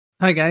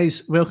Hi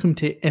guys, welcome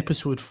to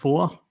episode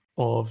 4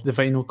 of the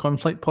Vinyl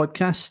Conflict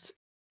podcast.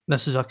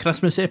 This is our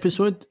Christmas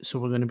episode, so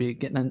we're going to be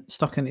getting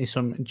stuck into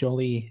some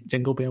jolly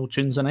Jingle Bell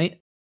tunes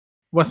tonight.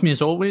 With me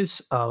as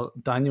always are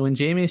Daniel and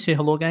Jamie. Say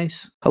hello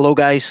guys. Hello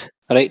guys.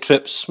 Alright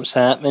Trips, what's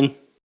happening?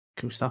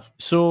 Cool stuff.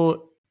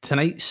 So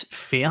tonight's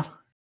fair,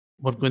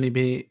 we're going to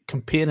be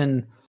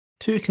comparing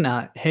two kind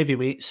of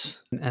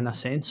heavyweights in a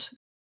sense.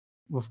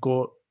 We've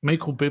got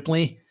Michael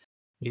Bublé,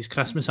 his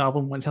Christmas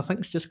album, which I think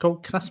is just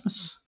called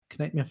Christmas.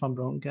 Correct me if I'm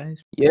wrong,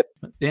 guys. Yep.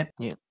 Yeah.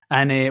 Yep.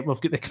 And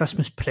we've got The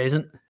Christmas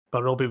Present by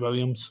Robbie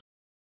Williams.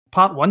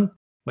 Part 1,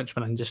 which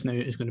we're in just now,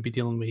 is going to be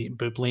dealing with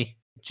Bublé.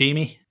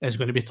 Jamie is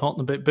going to be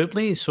talking about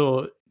Bublé,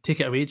 so take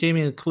it away,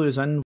 Jamie. The clue is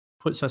in.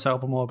 What's this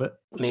album all about?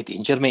 No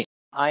danger, mate.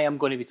 I am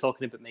going to be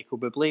talking about Michael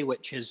Bublé,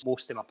 which is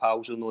most of my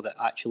pals will know that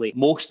actually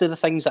most of the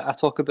things that I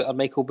talk about are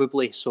Michael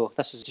Bublé, so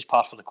this is just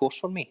par for the course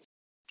for me.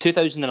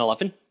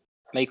 2011,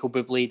 Michael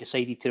Bublé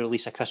decided to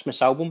release a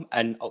Christmas album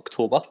in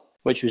October,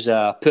 which was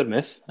a poor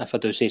move, if I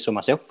do say so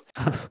myself.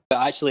 But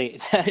actually,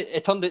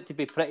 it turned out to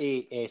be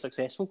pretty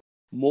successful.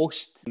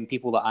 Most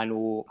people that I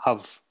know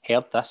have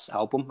heard this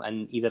album,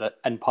 and either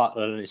in part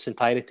or in its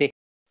entirety,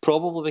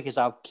 probably because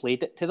I've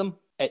played it to them.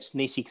 It's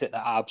no secret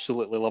that I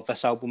absolutely love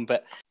this album,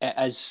 but it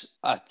is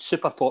a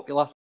super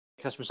popular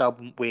Christmas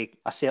album with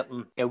a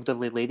certain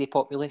elderly lady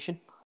population.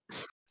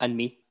 And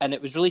me. And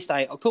it was released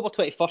on October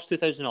 21st,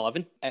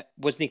 2011. It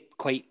wasn't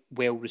quite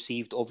well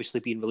received, obviously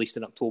being released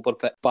in October,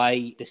 but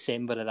by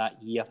December of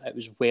that year, it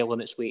was well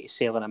on its way to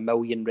selling 1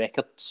 million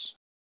records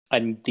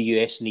in the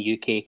US and the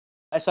UK.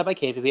 It's a big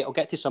heavyweight. I'll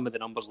get to some of the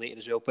numbers later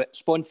as well, but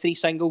spawned 3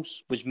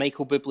 singles, was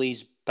Michael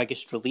Bublé's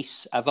biggest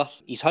release ever.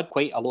 He's had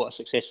quite a lot of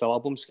successful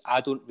albums.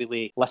 I don't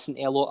really listen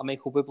to a lot of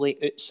Michael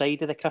Bublé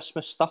outside of the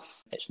Christmas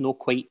stuff. It's not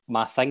quite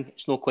my thing.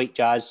 It's not quite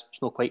jazz.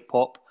 It's not quite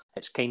pop.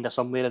 It's kind of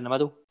somewhere in the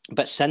middle.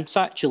 But since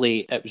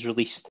actually it was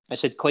released,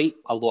 it's had quite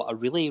a lot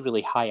of really,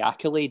 really high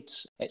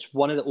accolades. It's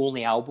one of the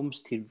only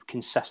albums to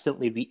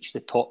consistently reach the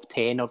top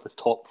 10 or the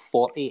top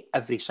 40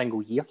 every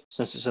single year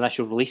since its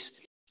initial release.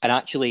 And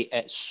actually,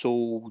 it's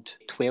sold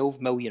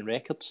 12 million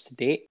records to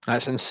date.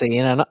 That's insane,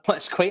 isn't it?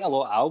 It's quite a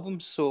lot of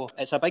albums, so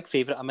it's a big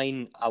favourite of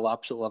mine. I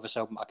absolutely love this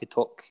album. I could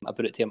talk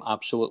about it to him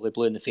absolutely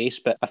blue in the face,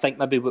 but I think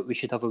maybe what we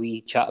should have a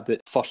wee chat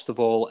about first of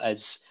all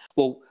is,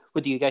 well,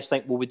 what do you guys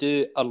think? Will we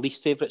do our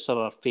least favourites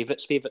or our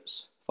favourites,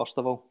 first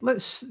of all?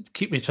 Let's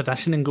keep with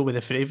tradition and go with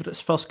the favourites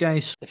first,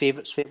 guys. The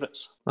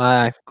favourites?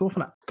 Aye. Go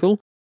for it.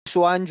 Cool.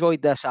 So I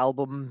enjoyed this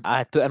album. I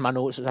had put in my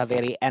notes it's a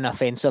very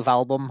inoffensive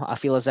album. I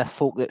feel as if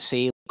folk that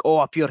say, oh,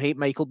 I pure hate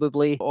Michael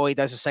Bublé, oh, he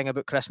does a sing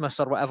about Christmas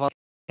or whatever,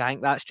 I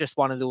think that's just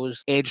one of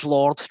those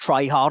edgelord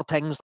try-hard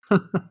things.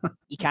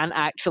 You can't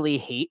actually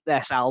hate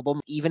this album,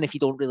 even if you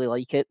don't really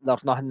like it.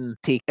 There's nothing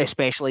to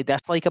especially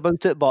dislike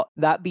about it. But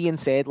that being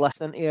said,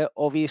 listening to it,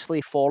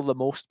 obviously, for the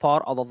most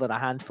part, other than a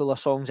handful of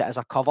songs, it is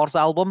a covers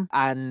album.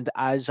 And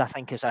as I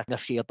think is a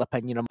shared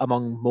opinion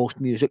among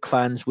most music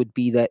fans would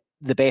be that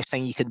the best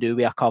thing you can do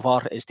with a cover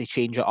is to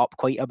change it up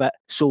quite a bit.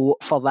 So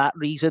for that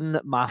reason,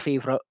 my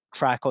favourite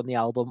track on the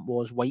album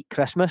was White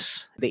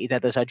Christmas that he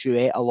did as a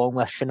duet along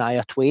with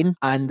Shania Twain.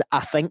 And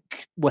I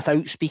think,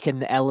 without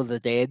speaking ill of the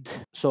dead,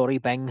 sorry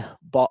Bing,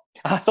 but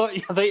I thought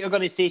you were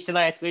going to say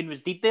Shania Twain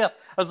was dead there.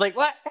 I was like,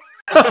 what?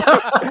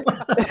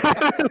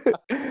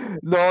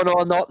 No,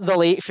 not the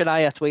late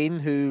Shania Twain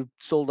who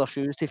sold her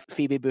shoes to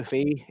Phoebe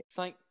Buffay.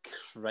 Thank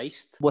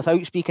Christ.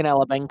 Without speaking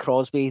ill of Bing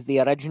Crosby,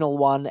 the original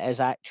one is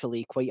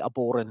actually quite a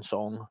boring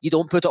song. You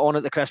don't put it on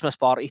at the Christmas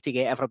party to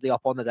get everybody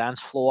up on the dance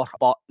floor,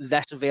 but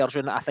this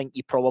version I think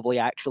you probably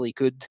actually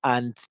could,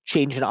 and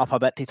changing it up a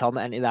bit to turn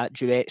it into that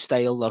duet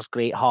style, there's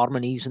great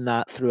harmonies in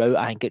that throughout.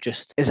 I think it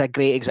just is a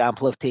great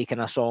example of taking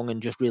a song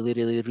and just really,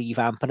 really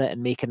revamping it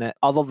and making it,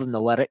 other than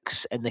the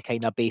lyrics and the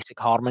kind of basic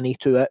harmony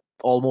to it,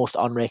 almost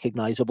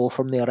unrecognisable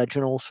from the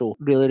original. So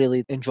really,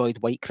 really enjoyed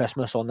White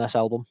Christmas on this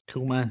album.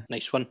 Cool, man.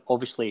 Nice one.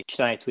 Obviously,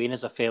 Shania Twain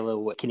is a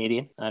fellow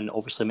Canadian, and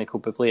obviously Michael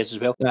Bublé is as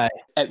well. Aye.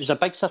 It was a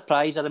big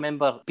surprise. I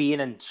remember being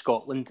in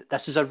Scotland.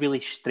 This is a really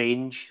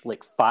strange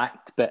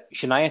fact, but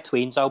Shania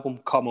Twain's album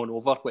Come On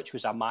Over, which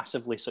was a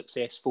massively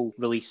successful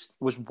release,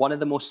 was one of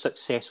the most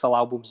successful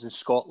albums in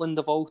Scotland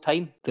of all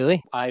time.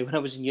 Really? When I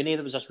was in uni,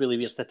 there was this really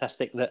weird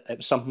statistic that it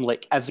was something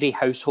like every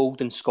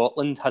household in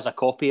Scotland has a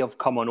copy of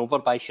Come On Over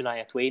by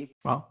Shania Twain.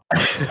 Wow.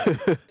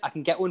 I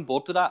can get on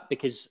board with that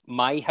because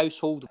my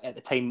household at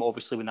the time,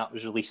 obviously when that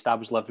was released, I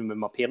was living with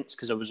my parents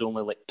because I was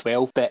only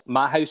 12, but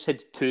my house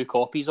had 2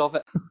 copies of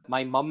it.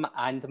 My mum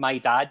and my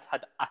dad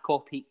had a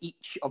copy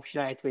each of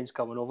Shania Twain's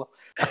Coming Over.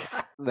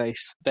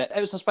 Nice. But it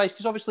was a surprise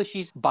because obviously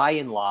she's, by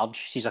and large,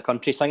 she's a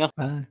country singer,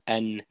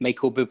 and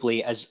Michael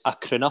Bublé is a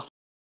crooner.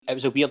 It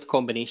was a weird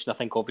combination. I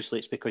think obviously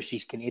it's because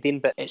she's Canadian,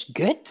 but it's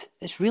good.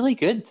 It's really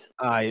good.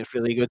 Aye, it's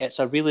really good. It's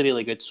a really,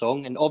 really good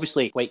song. And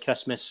obviously, White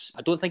Christmas,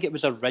 I don't think it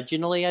was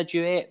originally a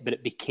duet, but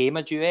it became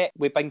a duet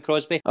with Bing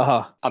Crosby.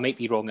 I might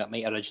be wrong, it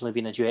might have originally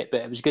been a duet,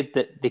 but it was good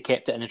that they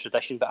kept it in the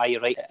tradition. But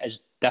you're right, it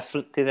is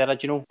different to the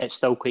original. It's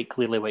still quite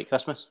clearly White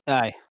Christmas.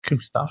 Aye. Cool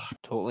stuff.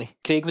 Totally.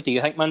 Craig, what do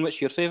you think, man? What's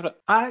your favourite?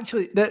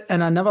 Actually,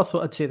 and I never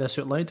thought I'd say this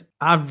out loud,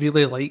 I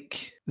really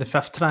like the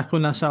 5th track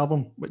on this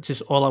album, which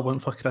is All I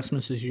Want for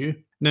Christmas Is You.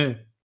 Now,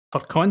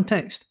 for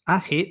context, I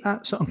hate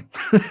that song.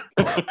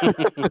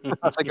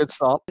 That's a good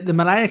start. The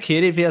Mariah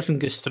Carey version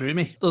goes through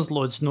me. There's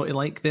loads not to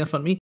like there for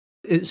me.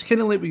 It's kind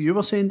of like what you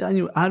were saying,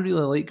 Daniel. I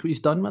really like what he's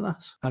done with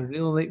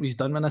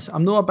this.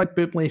 I'm not a big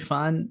Bublé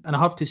fan, and I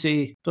have to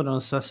say, don't know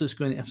if this is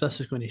going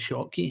to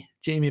shock you,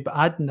 Jamie, but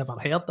I'd never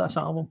heard this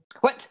album.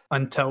 What?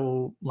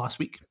 Until last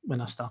week when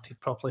I started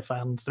properly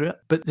firing through it.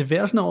 But the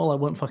version of All I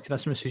Want for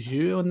Christmas Is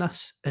You on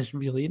this is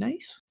really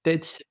nice.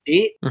 Dead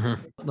sedate.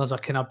 There's a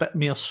kind of bit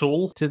more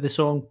soul to the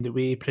song, the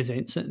way he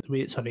presents it, the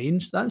way it's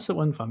arranged. That's the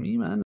one for me,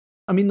 man.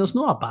 I mean, there's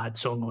not a bad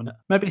song on it.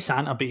 Maybe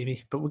Santa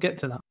Baby, but we'll get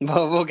to that.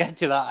 We'll get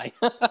to that.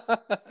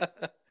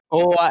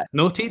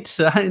 Noted.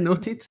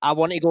 Noted. I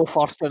want to go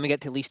first when we get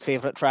to least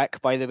favourite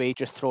track, by the way,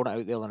 just throwing it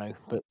out there now.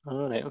 But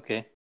all right,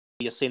 okay.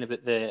 You're saying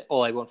about the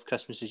All I Want for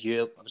Christmas Is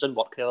You. I was in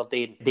work the other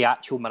day and the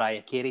actual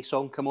Mariah Carey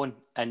song come on,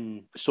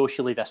 and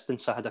socially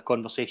distanced, I had a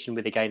conversation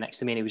with the guy next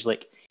to me and he was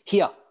like,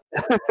 here,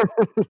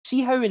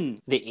 see how in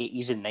the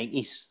 80s and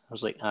 90s, I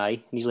was like, aye.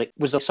 And he's like,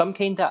 was there some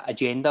kind of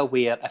agenda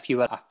where if you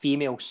were a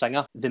female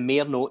singer, the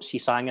more notes you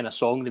sang in a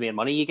song, the more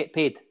money you get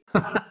paid?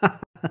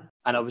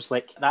 And I was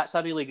like, that's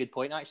a really good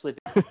point, actually.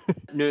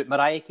 No,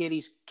 Mariah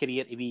Carey's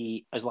career to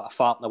me is like a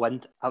fart in the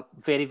wind. I've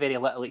very, very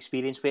little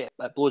experience with it.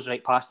 It blows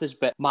right past us.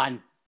 But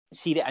man,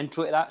 see the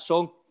intro to that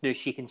song? No,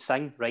 she can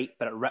sing, right?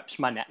 But it rips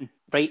my knitting.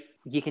 Right,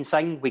 you can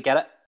sing, we get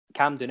it.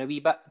 Calm down a wee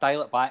bit,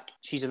 dial it back.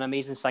 She's an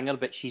amazing singer,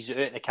 but she's out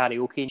at the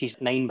karaoke and she's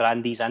 9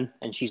 brandies in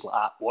and she's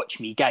like, watch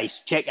me,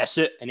 guys, check this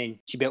out. And then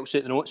she belts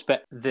out the notes.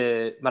 But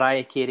the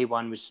Mariah Carey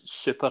one was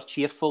super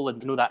cheerful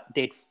and, you know, that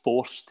dead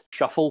forced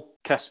shuffle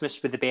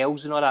Christmas with the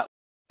bells and all that.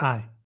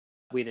 Aye.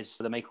 Whereas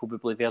the Michael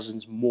Bublé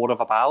version's more of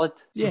a ballad.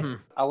 Yeah.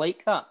 I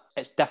like that.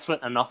 It's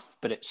different enough,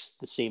 but it's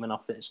the same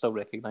enough that it's still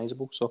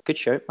recognisable. So good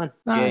shout, man.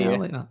 Aye, I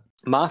like that.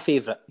 My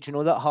favourite. Do you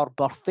know that her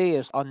birthday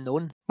is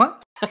unknown?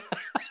 What?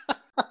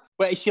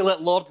 Wait, is she like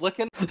Lord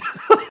looking?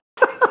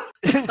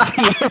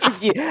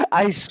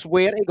 I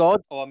swear to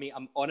God. Oh, mate,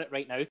 I'm on it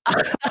right now.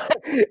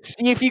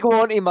 See if you go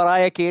on to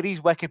Mariah Carey's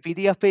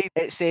Wikipedia page,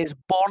 it says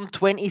born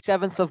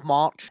 27th of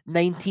March,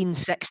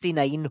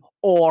 1969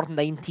 or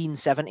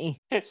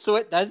 1970. So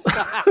it does.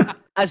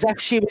 As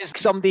if she was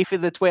somebody for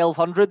the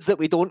 1200s that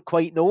we don't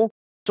quite know.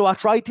 So I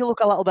tried to look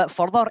a little bit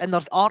further, and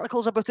there's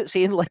articles about it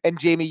saying, like, and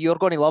Jamie, you're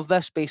going to love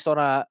this based on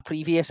a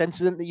previous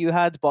incident that you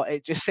had, but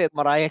it just said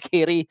Mariah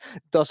Carey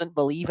doesn't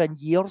believe in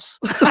years.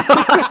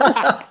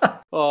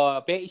 Oh,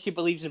 I bet she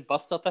believes in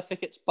birth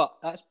certificates, but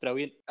that's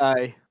brilliant.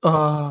 Aye.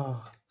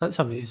 Oh, that's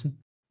amazing.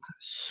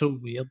 That's so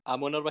weird.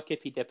 I'm on her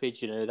Wikipedia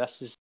page, you know.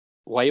 This is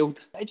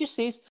wild. It just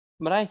says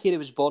Mariah Carey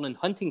was born in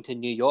Huntington,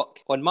 New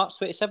York on March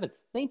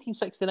 27th,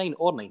 1969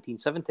 or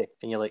 1970.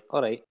 And you're like,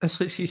 all right. It's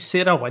like she's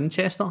Sarah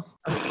Winchester.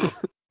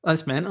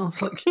 That's mental.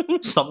 Like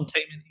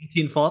sometime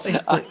in 1840.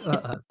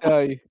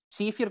 Aye.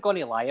 See, if you're going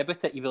to lie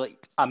about it, you'd be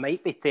like, I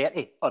might be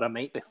 30 or I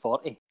might be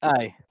 40.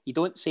 Aye. You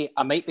don't say,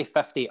 I might be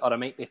 50 or I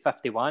might be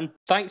 51.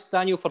 Thanks,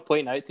 Daniel, for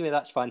pointing out to me.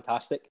 That's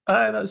fantastic.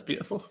 Aye, that's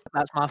beautiful.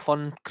 That's my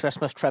fun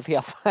Christmas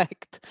trivia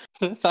fact.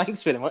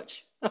 Thanks very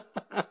much.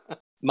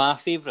 My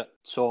favourite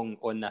song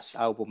on this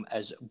album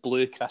is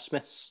Blue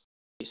Christmas.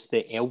 It's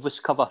the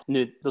Elvis cover.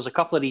 Now, there's a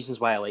couple of reasons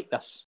why I like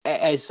this.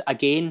 It is,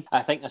 again,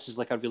 I think this is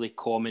like a really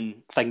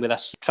common thing with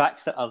this.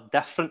 Tracks that are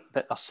different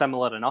but are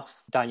similar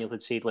enough. Daniel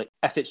had said, like,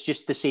 if it's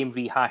just the same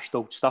rehashed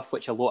old stuff,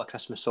 which a lot of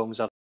Christmas songs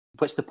are,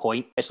 what's the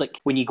point? It's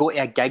like when you go to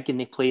a gig and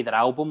they play their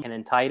album in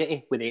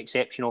entirety, with the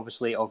exception,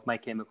 obviously, of My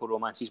Chemical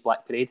Romance's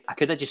Black Parade. I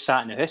could have just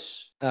sat in the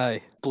house.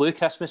 Aye. Blue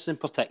Christmas in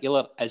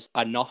particular is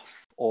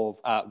enough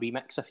of a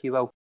remix, if you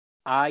will.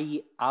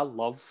 I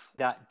love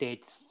that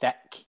dead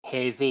thick,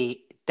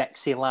 heavy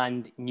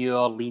Dixieland, New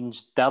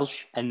Orleans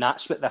dirge, and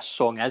that's what this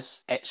song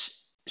is.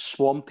 It's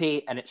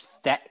swampy and it's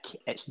thick,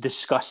 it's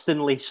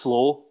disgustingly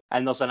slow,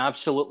 and there's an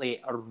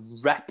absolutely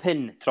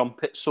ripping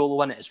trumpet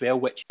solo in it as well,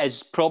 which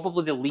is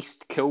probably the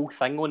least cool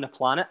thing on the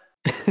planet.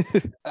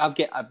 I've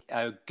got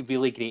a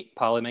really great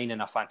pal of mine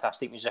and a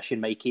fantastic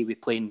musician, Mikey. We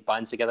play in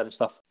bands together and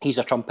stuff. He's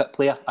a trumpet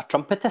player, a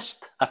trumpetist,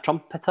 a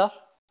trumpeter.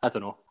 I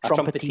don't know. A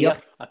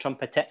trumpeter, a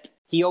trumpetet.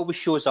 He always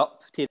shows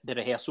up to the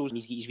rehearsals and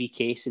he's got his wee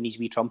case and his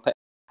wee trumpet.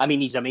 I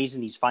mean, he's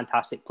amazing, he's a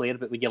fantastic player,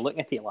 but when you're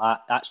looking at it like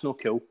that, that's no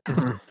cool.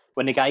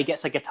 When the guy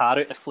gets a guitar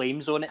out of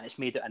flames on it and it's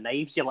made out of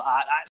knives, you're like,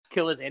 that's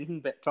cool as anything,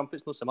 but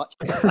trumpet's not so much.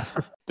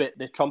 But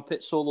the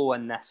trumpet solo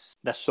in this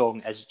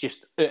song is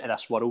just out of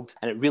this world,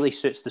 and it really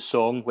suits the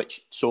song,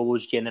 which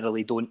solos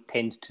generally don't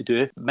tend to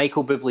do.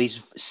 Michael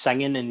Bublé's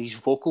singing and his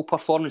vocal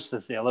performance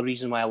is the other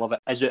reason why I love it,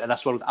 is out of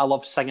this world. I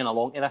love singing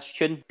along to this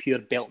tune, pure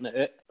belting it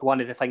out.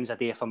 one of the things I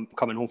do if I'm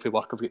coming home from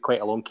work, I've got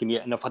quite a long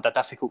commute and I've had a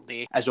difficult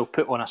day, is I'll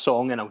put on a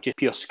song and I'll just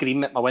pure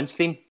scream at my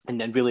windscreen and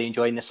then really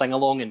enjoying the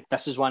sing-along. And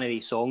this is one of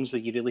these songs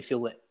where you really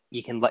feel that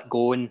you can let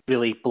go and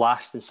really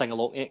blast and sing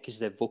along to it because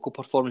the vocal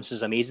performance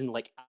is amazing.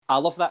 Like, I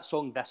love that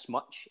song this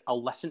much.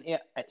 I'll listen to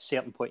it at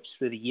certain points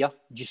through the year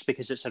just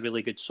because it's a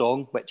really good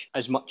song, which,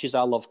 as much as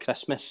I love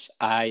Christmas,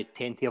 I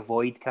tend to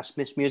avoid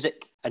Christmas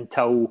music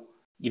until,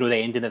 you know, the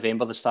end of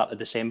November, the start of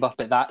December.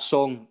 But that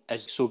song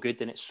is so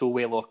good and it's so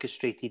well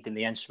orchestrated and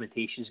the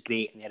instrumentation's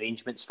great and the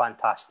arrangement's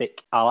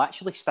fantastic. I'll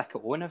actually stick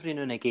it on every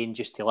now and again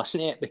just to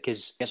listen to it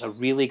because it's a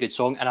really good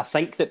song. And I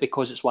think that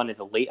because it's one of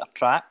the later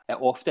tracks, it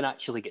often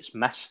actually gets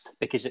missed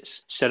because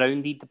it's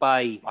surrounded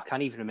by, I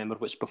can't even remember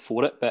what's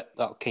before it, but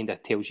that kind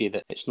of tells you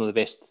that it's not the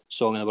best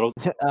song in the world.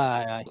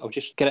 Aye. I'll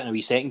just get it in a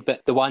wee second. But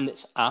the one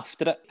that's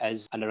after it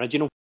is an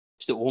original.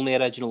 It's the only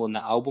original on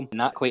the album, and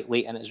that quite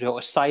late in it as well.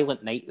 It's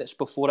Silent Night that's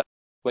before it,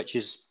 which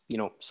is, you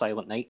know,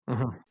 Silent Night.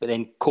 Mhm. But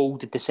then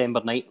Cold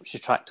December Night, which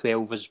is track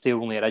 12, is the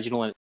only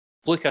original. And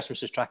Blue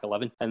Christmas is track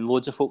 11. And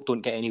loads of folk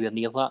don't get anywhere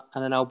near that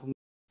in an album.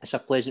 It's a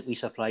pleasant wee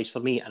surprise for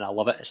me, and I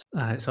love it.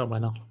 It's a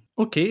winner.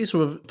 Okay, so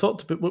we've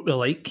talked about what we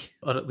like,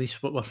 or at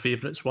least what our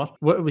favourites were.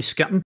 What are we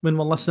skipping when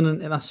we're listening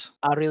to this?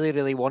 I really,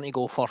 really want to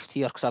go first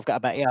here because I've got a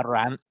bit of a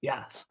rant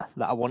Yes.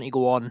 that I want to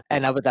go on,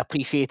 and I would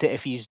appreciate it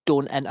if you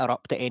don't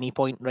interrupt at any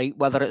point, right?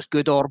 Whether it's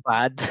good or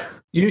bad.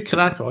 You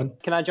crack on.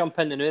 Can I jump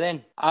in the now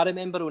then? I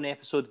remember on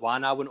episode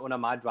 1, I went on a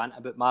mad rant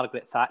about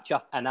Margaret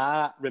Thatcher, and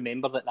I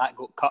remember that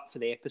got cut for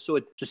the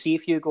episode. So see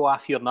if you go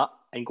off your nut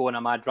and go on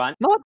a mad rant.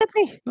 No, it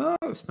didn't. No,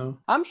 it's no.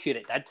 I'm sure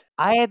it did.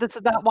 I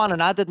edited that one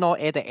and I did not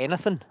edit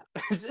anything.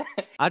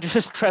 I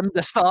just trimmed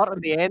the start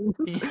and the end.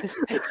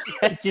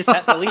 Just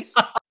hit release.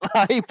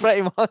 Aye,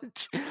 pretty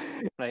much.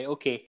 Right,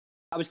 okay.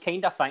 I was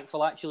kind of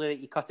thankful actually that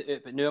you cut it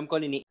out, but now I'm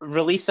going to need to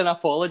release an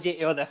apology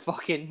to all the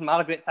fucking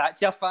Margaret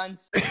Thatcher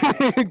fans.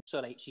 It's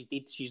alright, she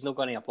did. She's not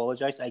going to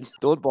apologise.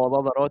 Don't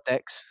bother, they're all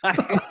dicks.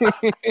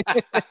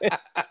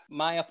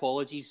 My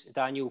apologies,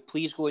 Daniel.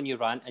 Please go on your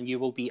rant and you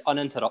will be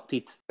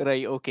uninterrupted.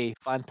 Right, okay,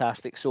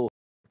 fantastic. So,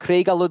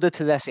 Craig alluded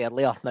to this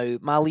earlier. Now,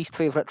 my least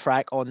favourite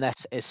track on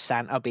this is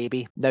Santa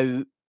Baby.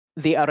 Now,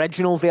 the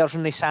original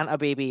version of Santa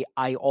Baby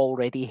I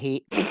already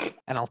hate,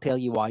 and I'll tell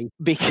you why.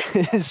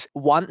 Because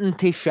wanting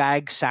to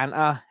shag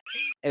Santa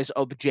is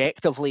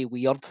objectively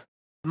weird.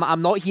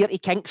 I'm not here to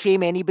kink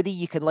shame anybody.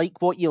 You can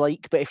like what you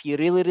like, but if you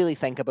really, really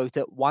think about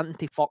it, wanting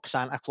to fuck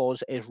Santa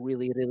Claus is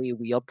really, really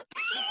weird.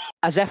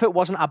 As if it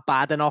wasn't a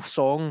bad enough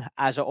song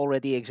as it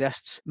already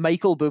exists,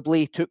 Michael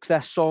Bublé took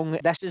this song.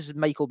 This is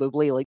Michael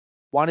Bublé, like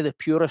one of the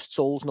purest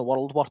souls in the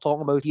world we're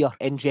talking about here,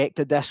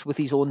 injected this with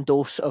his own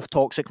dose of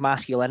toxic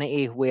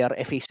masculinity, where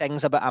if he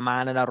sings about a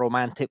man in a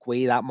romantic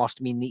way, that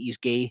must mean that he's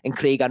gay. And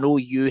Craig, I know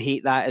you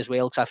hate that as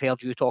well, because I've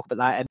heard you talk about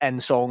that in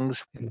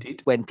songs.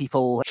 Indeed. When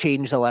people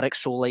change the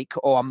lyrics, so like,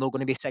 oh, I'm not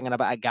going to be singing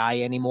about a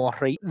guy anymore,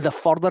 right? The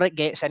further it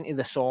gets into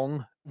the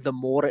song, the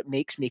more it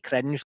makes me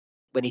cringe.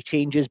 When he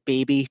changes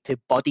baby to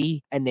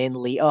buddy and then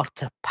later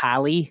to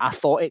pally, I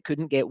thought it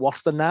couldn't get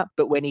worse than that.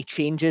 But when he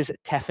changes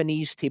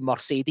Tiffany's to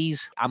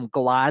Mercedes, I'm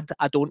glad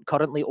I don't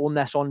currently own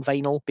this on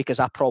vinyl because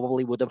I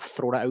probably would have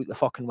thrown it out the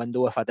fucking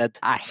window if I did.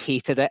 I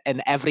hated it,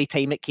 and every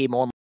time it came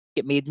on,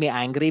 it made me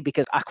angry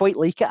because I quite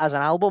like it as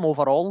an album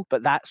overall,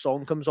 but that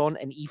song comes on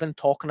and even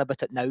talking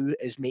about it now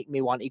is making me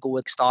want to go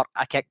and start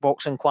a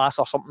kickboxing class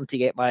or something to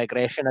get my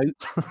aggression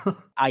out.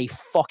 I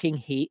fucking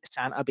hate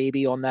Santa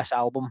Baby on this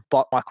album,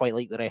 but I quite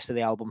like the rest of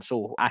the album,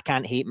 so I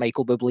can't hate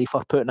Michael Bublé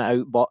for putting it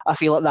out, but I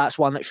feel like that's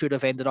one that should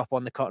have ended up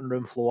on the cutting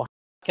room floor.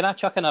 Can I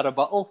chuck in a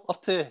rebuttal or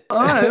two?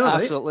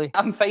 Absolutely.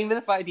 I'm fine with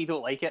the fact that you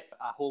don't like it.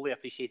 I wholly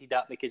appreciated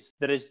that because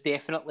there is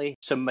definitely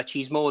some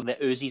machismo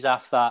that oozes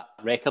off that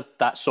record,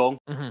 that song.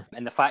 Mm-hmm.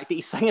 And the fact that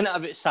he's singing it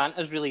about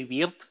Santa's really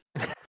weird.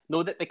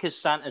 Know that because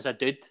Santa's a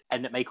dude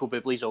and that Michael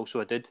Bublé's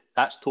also a dude,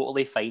 that's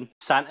totally fine.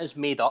 Santa's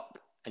made up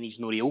and he's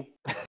no real.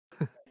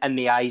 In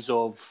the eyes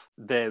of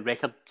the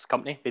record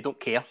company, they don't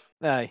care.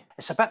 Aye.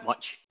 It's a bit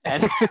much.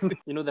 And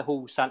you know the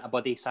whole Santa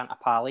Buddy, Santa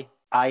Pally?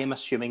 I am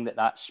assuming that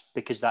that's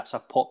because that's a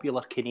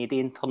popular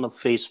Canadian turn of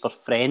phrase for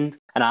friend.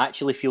 And I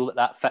actually feel that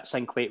that fits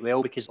in quite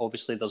well because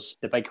obviously there's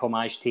the big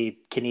homage to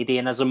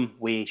Canadianism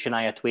with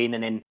Shania Twain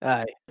and then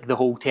Aye. the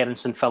whole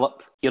Terence and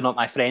Phillip, you're not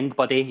my friend,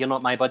 buddy, you're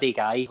not my buddy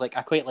guy. Like,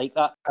 I quite like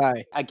that.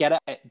 Aye. I get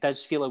it. It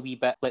does feel a wee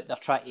bit like they're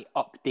trying to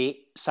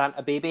update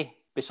Santa Baby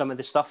with some of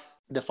the stuff.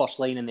 The first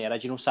line in the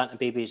original Santa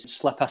Baby is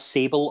slip a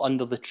sable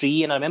under the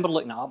tree, and I remember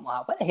looking at it, I'm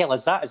like, what the hell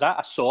is that? Is that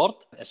a sword?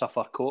 It's a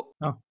fur coat.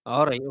 Oh,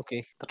 all right,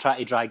 okay. They're trying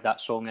to drag that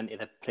song into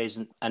the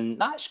present, and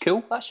that's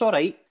cool, that's all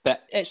right,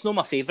 but it's not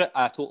my favourite.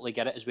 I totally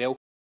get it as well.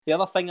 The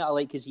other thing that I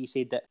like is you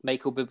said that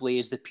Michael Bublé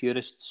is the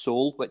purest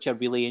soul, which I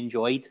really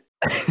enjoyed.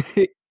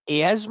 He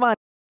is, man.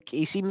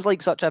 He seems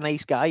like such a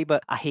nice guy,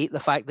 but I hate the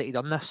fact that he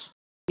done this.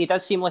 He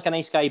does seem like a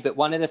nice guy, but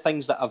one of the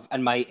things that I've,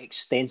 in my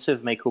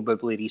extensive Michael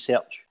Bublé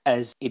research,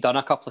 is he done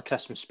a couple of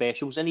Christmas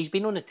specials, and he's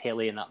been on the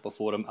telly and that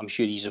before. I'm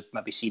sure he's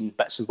maybe seen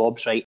bits and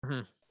bobs, right?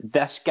 Mm-hmm.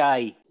 This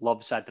guy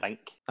loves a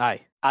drink.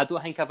 Aye. I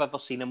don't think I've ever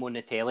seen him on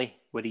the telly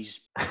where he's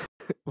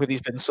when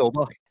he's been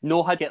sober.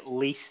 No had at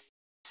least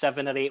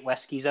 7 or 8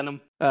 whiskies in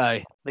him.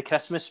 Aye. The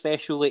Christmas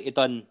special that he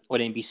done on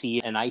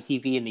NBC and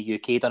ITV in the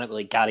UK, done it with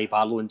like Gary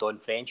Barlow and Don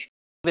French.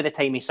 By the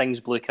time he sings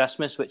Blue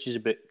Christmas, which is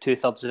about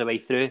 2/3 of the way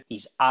through,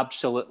 he's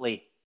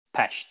absolutely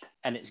pissed,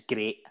 and it's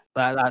great.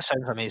 That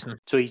sounds amazing.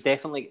 So he's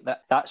definitely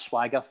that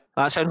swagger.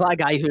 That sounds like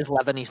a guy who's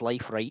living his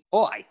life right.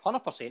 Oh, aye,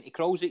 100%. He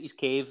crawls out his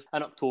cave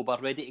in October,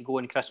 ready to go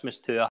on Christmas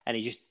tour, and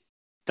he just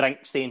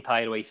drinks the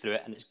entire way through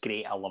it, and it's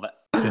great. I love it.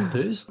 Fair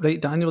dues.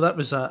 Right, Daniel, that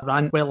was a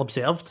rant well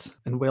observed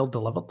and well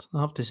delivered,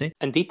 I have to say.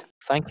 Indeed.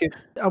 Thank you.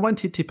 I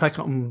wanted to pick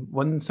up on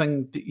one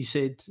thing that you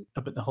said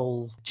about the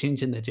whole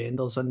changing the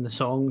genders in the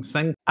song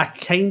thing. I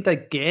kind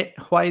of get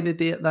why they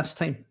do it this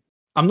time.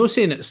 I'm not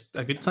saying it's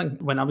a good thing.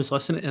 When I was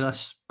listening to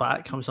this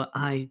back, I was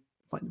like,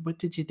 what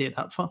did you do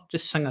that for?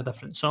 Just sing a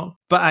different song.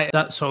 But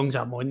that song's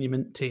a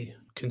monument to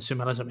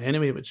consumerism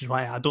anyway, which is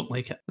why I don't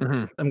like it.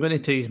 Mm-hmm. I'm going to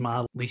tell you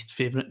my least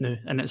favourite now,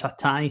 and it's a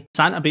tie.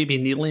 Santa Baby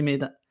nearly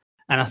made it.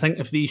 And I think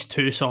if these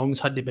two songs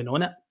had been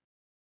on it,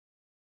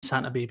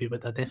 Santa Baby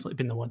would have definitely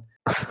been the one.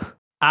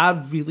 I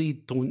really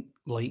don't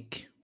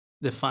like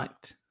the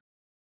fact,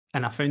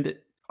 and I found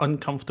it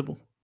uncomfortable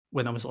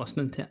when I was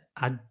listening to it.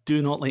 I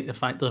do not like the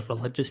fact there's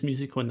religious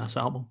music on this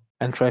album.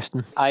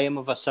 Interesting. I am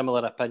of a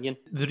similar opinion.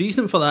 The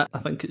reason for that, I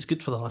think it's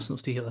good for the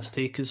listeners to hear this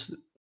take, is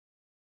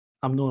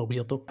I'm not a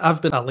weirdo.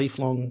 I've been a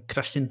lifelong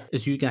Christian,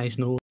 as you guys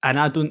know, and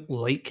I don't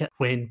like it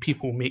when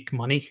people make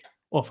money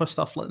off of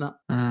stuff like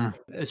that.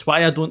 It's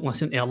why I don't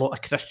listen to a lot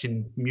of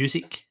Christian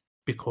music,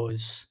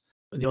 because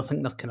they all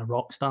think they're kind of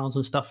rock stars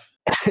and stuff.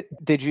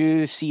 Did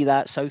you see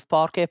that South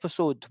Park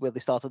episode where they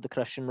started the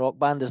Christian rock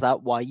band? Is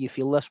that why you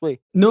feel this way?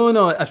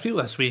 No, I feel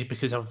this way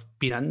because I've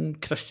been in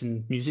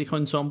Christian music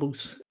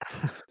ensembles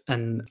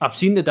and I've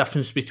seen the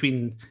difference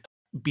between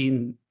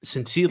being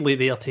sincerely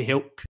there to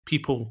help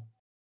people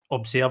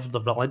observe the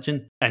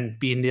religion and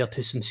being there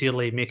to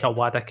sincerely make a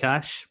wad of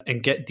cash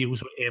and get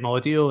deals with M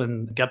Audio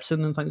and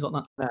Gibson and things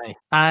like that.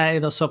 Aye,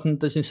 there's something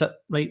doesn't sit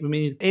right with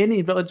me.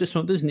 Any religious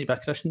song, doesn't need to be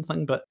a Christian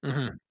thing, but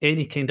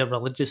any kind of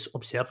religious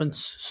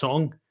observance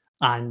song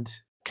and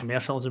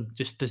commercialism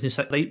just doesn't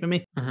sit right with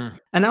me.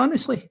 And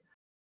honestly,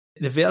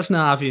 the version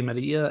of Ave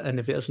Maria and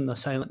the version of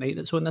Silent Night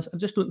that's on this, I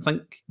just don't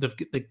think they've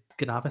got the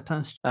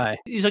gravitas. Aye.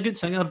 He's a good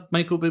singer.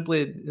 Michael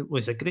Bublé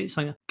was a great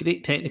singer,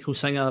 great technical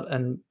singer,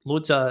 and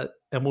loads of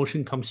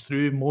emotion comes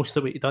through most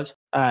of what he does.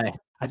 Aye.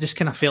 I just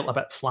kind of felt a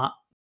bit flat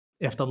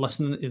after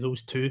listening to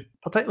those two,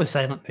 particularly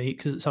Silent Night,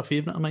 because it's a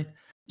favourite of mine.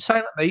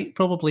 Silent Night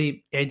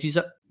probably edges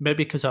it,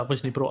 maybe because I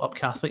wasn't brought up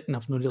Catholic and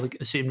I've not really got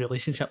the same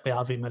relationship with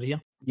Ave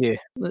Maria. Yeah.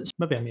 It's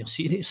maybe a more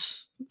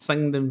serious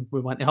thing than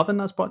we want to have in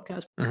this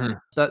podcast.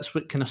 That's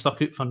what kind of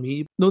stuck out for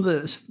me. Not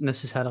that it's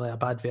necessarily a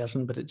bad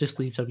version, but it just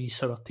leaves a wee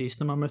sour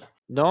taste in my mouth.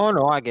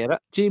 No, I get it.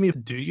 Jamie,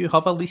 do you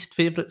have a least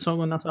favourite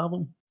song on this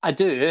album? I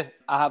do.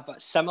 I have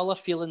similar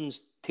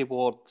feelings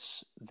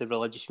towards the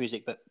religious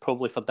music, but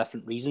probably for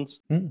different reasons.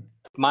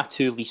 My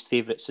two least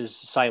favourites is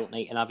Silent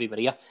Night and Ave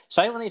Maria.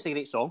 Silent Night is a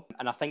great song,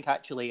 and I think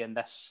actually in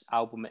this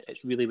album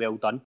it's really well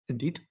done.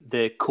 Indeed.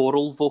 The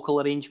choral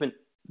vocal arrangement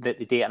that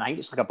they do, and I think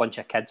it's like a bunch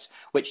of kids,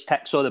 which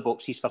ticks all the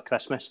boxes for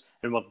Christmas,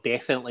 and we're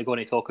definitely going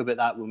to talk about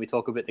that when we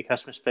talk about The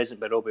Christmas Present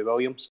by Robbie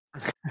Williams.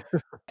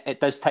 It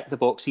does tick the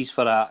boxes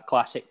for a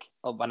classic.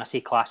 When I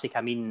say classic,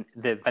 I mean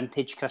the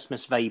vintage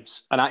Christmas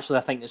vibes. And actually,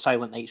 I think that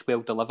Silent Night's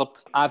well delivered.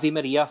 Ave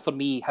Maria, for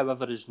me,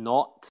 however, is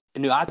not.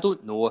 Now, I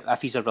don't know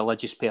if he's a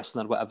religious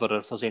person or whatever, or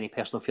if there's any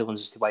personal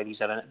feelings as to why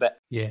these are in it, but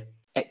yeah,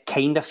 it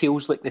kind of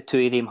feels like the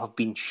two of them have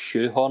been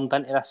shoehorned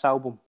into this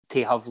album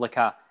to have like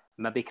a,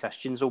 maybe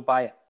Christians will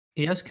buy it.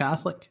 He is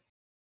Catholic,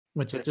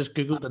 which I just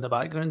Googled in the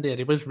background there.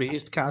 He was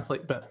raised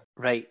Catholic, but...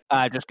 Right.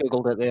 I just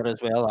Googled it there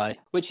as well, aye.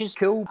 Which is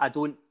cool. I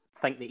don't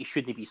think that he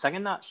shouldn't be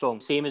singing that song.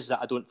 Same as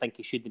that I don't think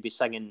he shouldn't be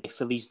singing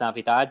Feliz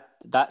Navidad.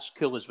 That's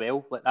cool as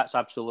well. Like, that's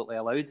absolutely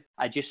allowed.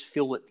 I just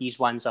feel that these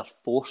ones are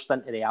forced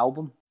into the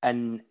album.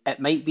 And it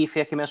might be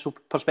from a commercial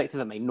perspective,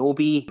 it might not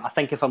be. I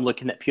think if I'm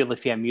looking at purely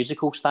from a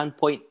musical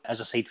standpoint, as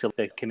aside from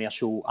the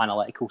commercial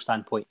analytical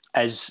standpoint,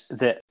 is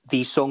that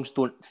these songs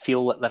don't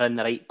feel that they're in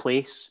the right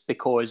place,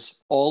 because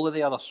all of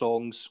the other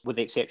songs, with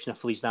the exception of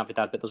Feliz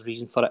Navidad, but there's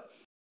reason for it,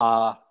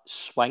 are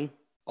swing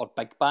or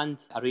big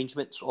band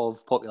arrangements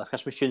of popular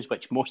Christmas tunes,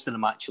 which most of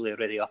them actually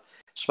already are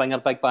swing or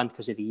big band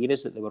because of the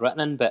eras that they were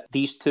written in, but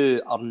these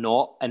two are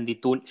not, and they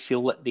don't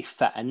feel that they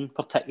fit in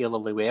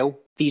particularly well.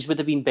 These would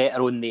have been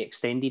better on the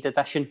extended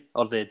edition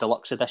or the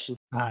deluxe edition.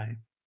 Aye,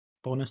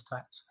 bonus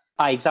tracks.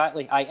 Aye,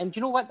 exactly. Aye, and do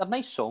you know what? They're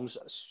nice songs.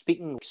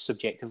 Speaking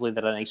subjectively,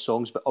 they're nice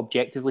songs, but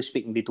objectively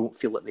speaking, they don't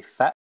feel that they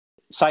fit.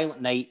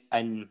 Silent Night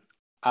and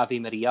Ave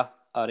Maria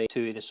are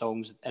two of the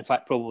songs, in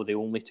fact, probably the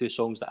only two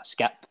songs that I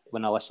skip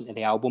when I listen to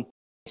the album.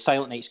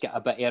 Silent Night's got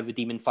a bit of a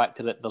redeeming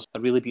factor. There's a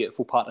really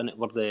beautiful part in it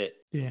where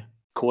the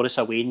chorus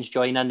of Wayne's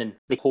join in and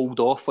they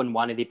hold off on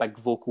one of the big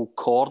vocal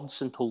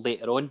chords until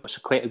later on. It's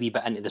quite a wee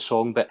bit into the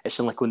song, but it's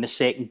in like on the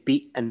second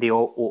beat and they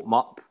all open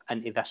up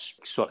into this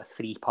sort of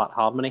 3-part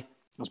harmony.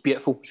 It's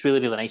beautiful. It's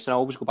really, really nice, and I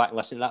always go back and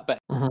listen to that bit.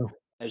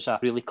 It was a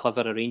really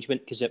clever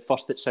arrangement because at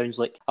first it sounds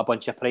like a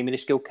bunch of primary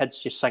school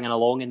kids just singing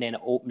along, and then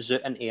it opens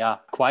out into a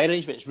choir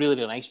arrangement. It's really,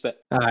 really nice.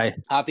 But Aye.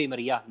 Ave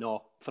Maria,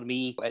 no, for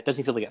me, it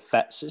doesn't feel like it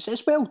fits.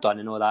 It's well done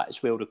and all that.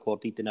 It's well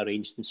recorded and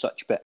arranged and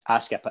such, but I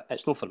skip it.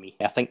 It's not for me.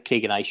 I think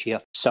Craig and I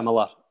share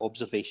similar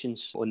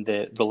observations on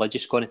the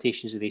religious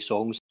connotations of these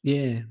songs.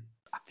 Yeah.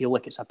 I feel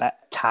like it's a bit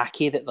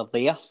tacky that they're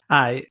there.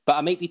 Aye. But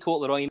I might be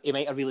totally wrong. He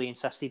might have really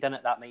insisted in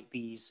it. That might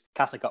be his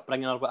Catholic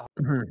upbringing or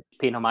whatever.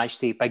 Paying homage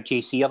to Big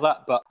JC or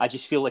that. But I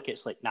just feel like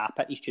it's like, nah,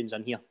 put these tunes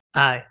in here.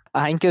 Aye.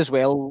 I think as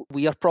well,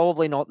 we are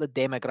probably not the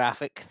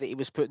demographic that he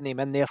was putting them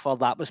in there for.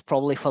 That was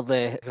probably for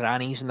the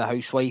grannies and the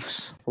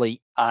housewives. Like,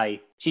 aye.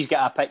 She's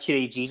got a picture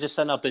of Jesus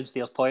in her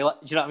downstairs toilet.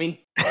 Do you know what I mean?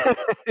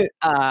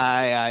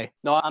 aye.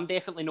 No, I'm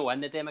definitely not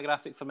in the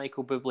demographic for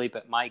Michael Bublé,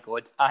 but my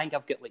God, I think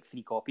I've got like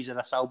 3 copies of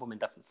this album in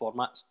different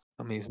formats.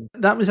 Amazing.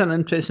 That was an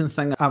interesting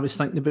thing I was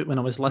thinking about when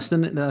I was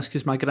listening to this,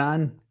 because my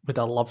gran would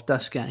have loved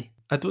this guy.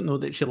 I don't know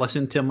that she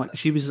listened to him.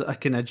 She was a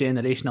kind of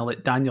generation of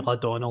like Daniel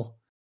O'Donnell,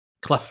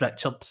 Cliff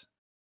Richard,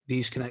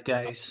 these kind of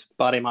guys.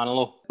 Barry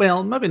Manilow.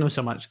 Well, maybe not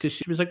so much, because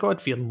she was a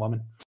God-fearing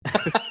woman.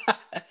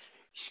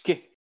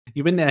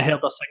 You wouldn't have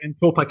heard her singing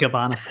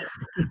Copacabana.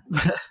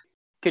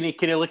 Can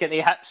you look at the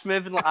hips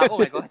moving like that? Oh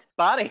my God,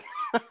 Barry.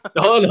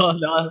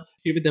 No.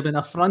 She would have been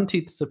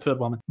affronted, the poor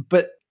woman.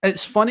 But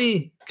it's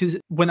funny, because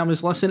when I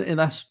was listening to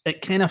this,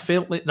 it kind of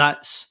felt like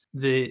that's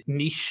the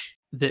niche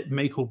that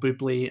Michael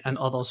Bublé and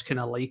others kind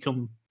of like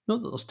him.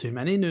 Not that there's too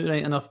many now,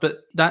 right enough,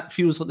 but that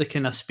feels like the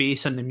kind of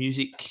space in the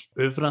music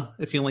oeuvre,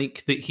 if you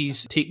like, that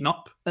he's taken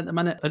up at the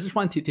minute. I just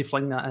wanted to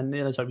fling that in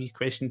there as a wee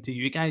question to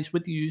you guys.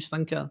 What do you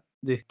think of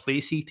the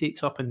place he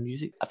takes up in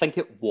music? I think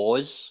it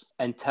was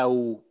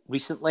until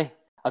recently.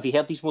 Have you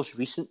heard his most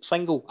recent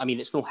single? I mean,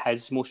 it's not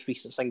his most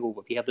recent single,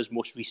 but have you heard his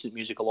most recent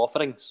musical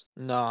offerings?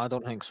 No, I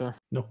don't think so.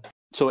 No.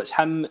 So it's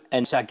him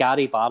and it's a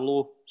Gary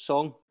Barlow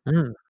song.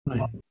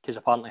 Right. Because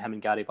apparently him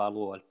and Gary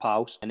Barlow are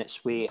pals. And it's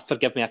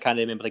forgive me, I can't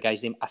remember the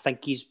guy's name. I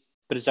think he's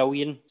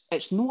Brazilian.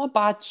 It's not a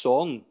bad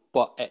song,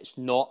 but it's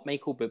not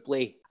Michael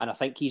Bublé. And I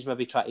think he's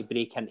maybe trying to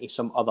break into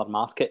some other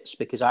markets,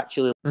 because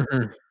actually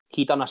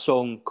he done a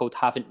song called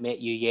Haven't Met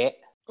You Yet.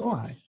 Oh,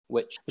 aye.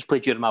 Which was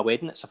played during my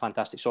wedding. It's a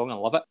fantastic song. I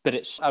love it. But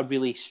it's a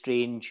really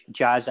strange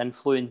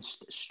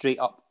jazz-influenced,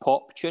 straight-up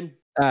pop tune.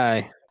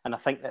 Aye. And I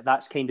think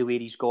that's kind of where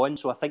he's gone.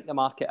 So I think the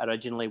market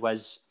originally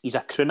was he's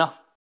a crooner.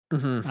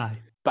 Aye.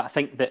 But I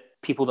think that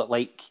people that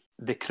like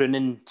the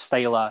crooning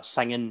style of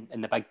singing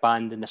in the big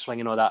band and the swing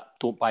and all that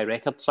don't buy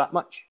records that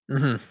much.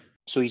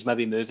 So he's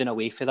maybe moving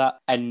away from that.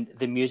 And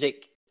the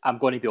music, I'm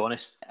going to be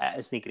honest, it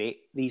isn't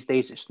great these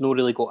days. It's not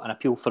really got an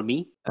appeal for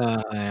me.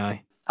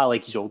 Aye. I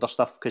like his older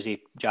stuff because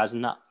he jazz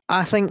and that.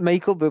 I think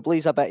Michael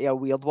Bublé's a bit of a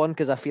weird one,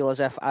 because I feel as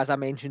if, as I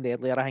mentioned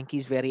earlier, I think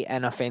he's very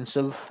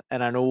inoffensive.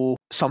 And I know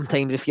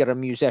sometimes if you're a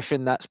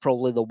musician, that's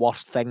probably the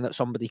worst thing that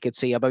somebody could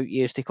say about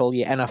you, is to call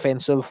you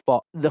inoffensive.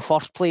 But the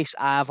first place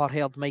I ever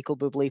heard Michael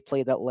Bublé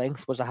played at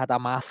length was I had a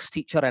maths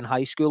teacher in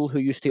high school who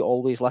used to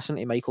always listen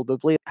to Michael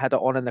Bublé, had it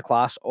on in the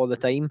class all the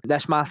time.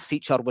 This maths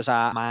teacher was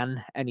a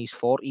man in his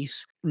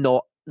 40s,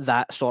 not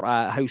that sort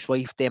of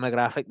housewife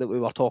demographic that we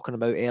were talking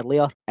about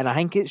earlier. And I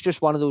think it's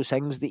just one of those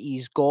things that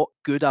he's got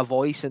good a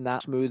voice, and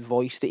that smooth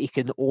voice that he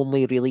can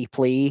only really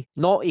play.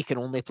 Not he can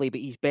only play,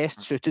 but he's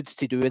best suited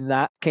to doing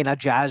that kind of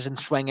jazz and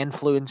swing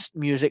influenced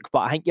music. But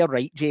I think you're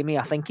right, Jamie.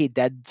 I think he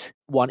did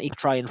want to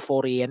try and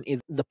foray into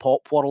the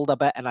pop world a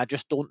bit, and I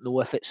just don't know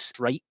if it's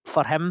right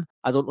for him.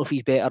 I don't know if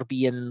he's better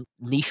being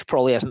niche,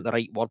 probably isn't the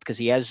right word, because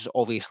he is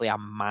obviously a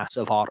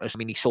massive artist. I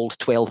mean, he sold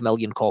 12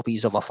 million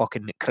copies of a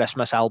fucking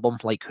Christmas album.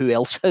 Like, who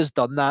else has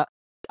done that?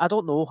 I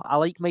don't know. I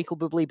like Michael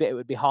Bublé, but it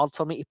would be hard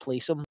for me to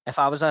place him. If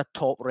I was a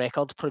top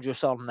record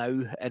producer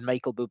now and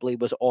Michael Bublé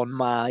was on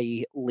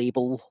my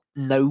label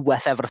now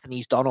with everything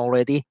he's done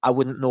already, I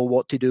wouldn't know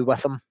what to do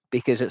with him,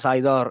 because it's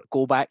either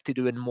go back to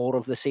doing more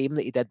of the same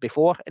that he did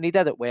before, and he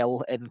did it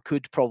well and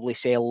could probably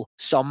sell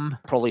some,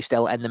 probably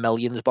still in the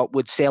millions, but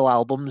would sell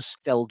albums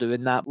still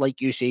doing that.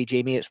 Like you say,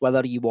 Jamie, it's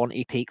whether you want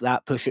to take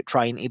that push at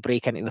trying to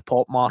break into the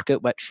pop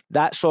market, which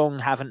that song,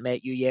 Haven't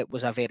Met You Yet,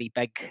 was a very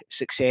big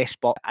success.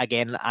 But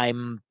again,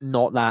 I'm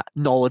not that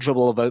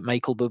knowledgeable about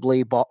Michael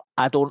Bublé, but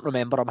I don't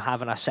remember him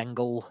having a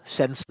single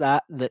since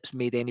that's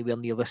made anywhere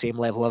near the same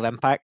level of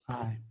impact.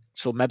 Aye.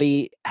 So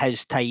maybe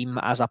his time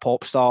as a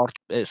pop star,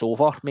 it's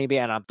over, maybe.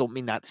 And I don't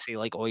mean that to say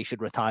like, oh, he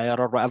should retire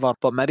or whatever,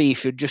 but maybe he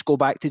should just go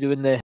back to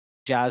doing the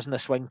jazz and the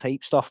swing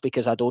type stuff,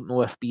 because I don't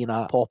know if being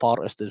a pop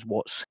artist is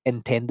what's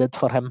intended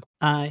for him.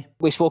 Aye.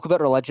 We spoke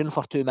about religion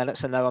for 2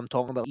 minutes, and now I'm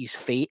talking about his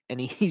fate and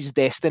his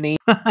destiny.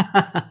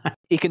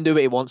 He can do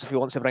what he wants. If he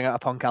wants to bring out a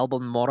punk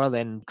album tomorrow,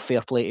 then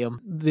fair play to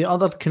him. The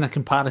other kind of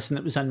comparison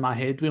that was in my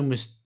head when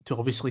was to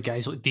obviously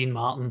guys like Dean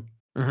Martin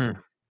and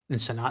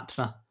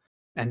Sinatra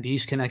and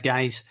these kind of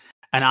guys.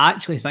 And I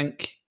actually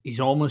think he's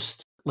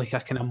almost like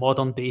a kind of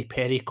modern day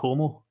Perry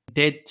Como.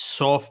 Dead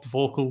soft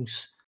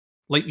vocals,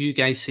 like you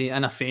guys say,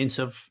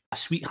 inoffensive, a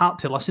sweetheart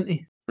to listen to.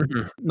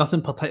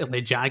 Nothing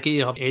particularly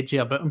jaggy or edgy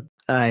about him.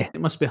 Aye.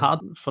 It must be hard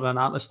for an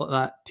artist like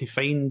that to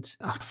find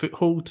a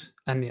foothold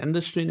in the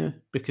industry now,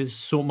 because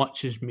so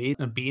much is made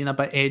of being a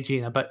bit edgy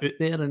and a bit out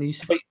there, and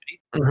he's quite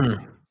brave.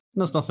 Mm-hmm.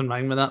 There's nothing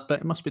wrong with that, but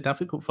it must be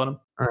difficult for him.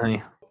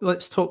 Aye.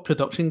 Let's talk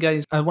production,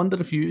 guys. I wonder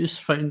if you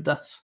found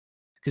this,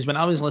 because when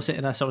I was listening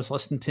to this, I was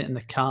listening to it in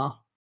the car,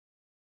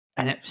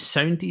 and it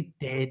sounded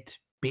dead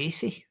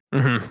bassy.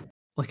 Mm-hmm.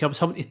 Like I was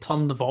having to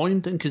turn the volume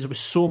down because there was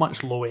so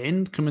much low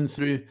end coming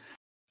through,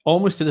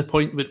 almost to the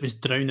point where it was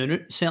drowning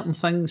out certain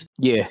things.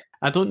 Yeah.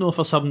 I don't know if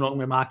there's something wrong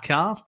with my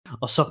car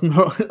or something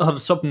or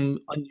something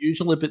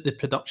unusual about the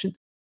production.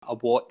 I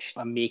watched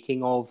a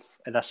making of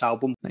this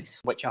album, Nice.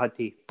 which I had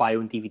to buy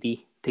on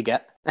DVD to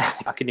get.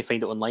 I couldn't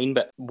find it online,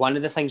 but one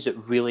of the things that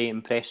really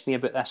impressed me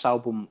about this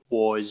album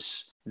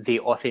was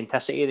the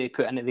authenticity they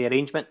put into the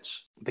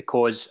arrangements,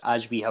 because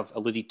as we have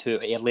alluded to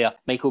earlier,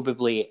 Michael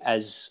Bublé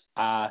is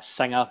a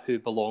singer who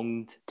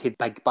belonged to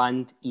big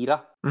band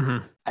era,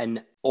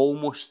 and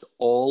almost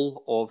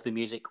all of the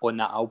music on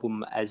that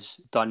album is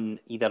done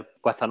either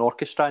with an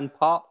orchestra in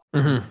part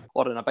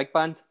or in a big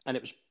band, and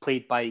it was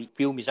played by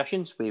real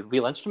musicians with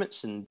real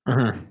instruments, and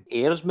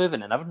air's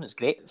moving and everything. It's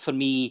great. For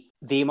me,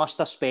 they must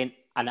have spent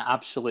an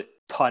absolute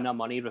ton of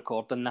money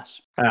recording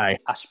this. Aye.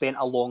 I spent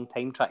a long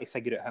time trying to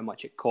figure out how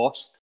much it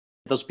cost.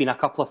 There's been a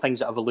couple of things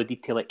that I've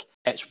alluded to, like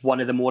it's one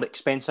of the more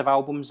expensive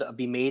albums that have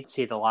been made,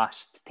 say the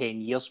last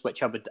 10 years,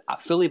 which I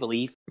fully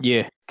believe.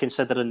 Yeah.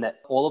 Considering that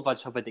all of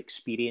us have had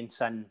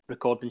experience in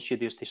recording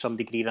studios to some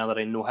degree or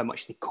another and know how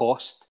much they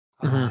cost.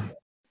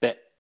 But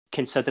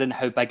considering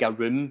how big a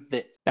room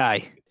that,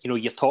 Aye. you know,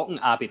 you're talking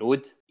Abbey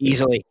Road.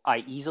 Easily.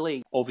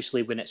 Easily.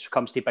 Obviously, when it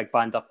comes to big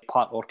band or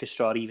part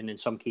orchestra, or even in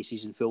some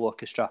cases in full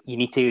orchestra, you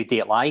need to do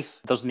it live.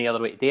 There's no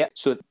other way to do it.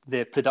 So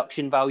the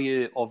production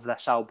value of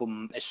this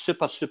album is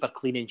super, super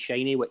clean and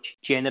shiny, which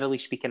generally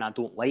speaking I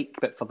don't like.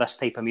 But for this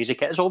type of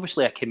music, it is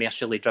obviously a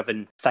commercially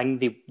driven thing.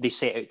 They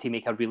set out to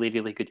make a really,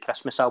 really good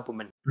Christmas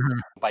album, and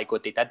by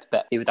God they did.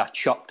 But they would have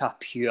chucked a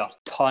pure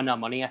ton of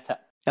money at it.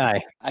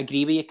 Aye. I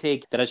agree with you,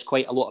 Craig. There is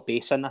quite a lot of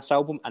bass in this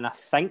album, and I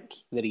think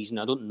the reason,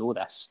 I don't know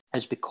this,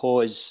 is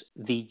because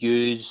they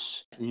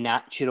use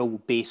natural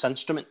bass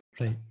instrument.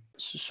 Right.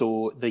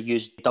 So they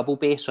use double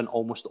bass on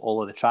almost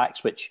all of the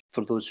tracks, which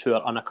for those who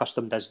are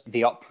unaccustomed is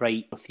the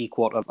upright or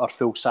three-quarter or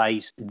full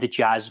size, the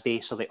jazz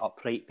bass or the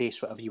upright bass,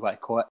 whatever you want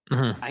to call it.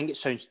 I think it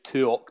sounds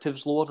 2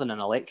 octaves lower than an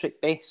electric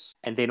bass.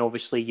 And then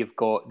obviously you've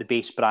got the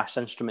bass brass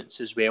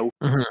instruments as well.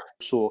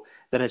 So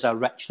there is a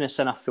richness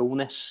and a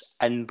fullness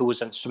in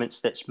those instruments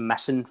that's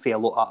missing for a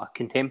lot of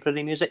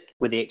contemporary music,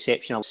 with the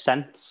exception of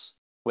synths,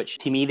 which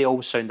to me they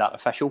always sound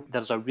artificial.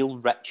 There's a real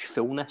rich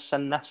fullness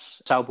in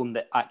this album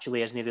that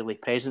actually isn't really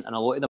present in a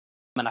lot of them,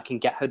 and I can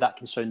get how that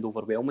can sound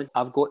overwhelming.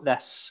 I've got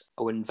this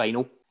on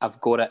vinyl.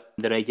 I've got it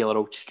the regular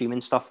old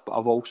streaming stuff, but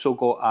I've also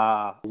got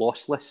a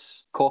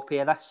lossless copy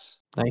of this.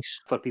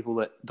 Nice. For people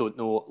that don't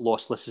know,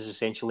 lossless is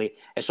essentially,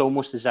 it's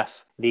almost as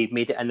if they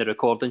made it in the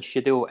recording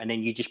studio and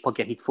then you just plug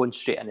your headphones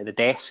straight into the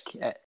desk.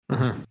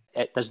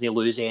 It doesn't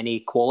lose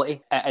any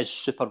quality. It is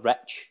super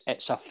rich.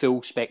 It's a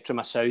full spectrum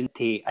of sound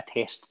to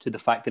attest to the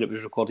fact that it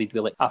was recorded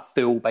with like a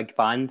full big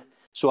band.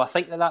 So I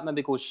think that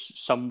maybe goes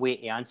some way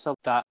to answer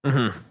that.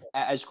 It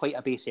is quite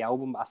a bassy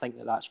album. I think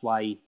that's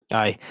why.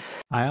 Aye.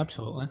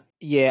 Absolutely.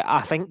 Yeah,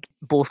 I think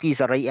both of you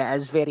are right. It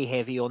is very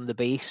heavy on the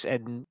bass.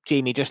 And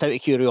Jamie, just out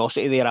of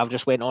curiosity there, I've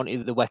just went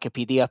onto the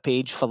Wikipedia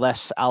page for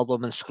this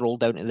album and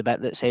scrolled down to the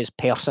bit that says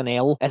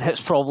personnel. And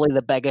it's probably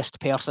the biggest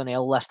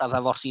personnel list I've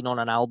ever seen on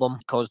an album,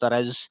 because there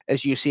is,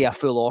 as you see, a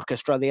full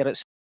orchestra there.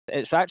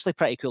 It's actually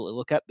pretty cool to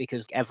look at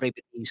because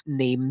everybody's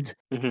named.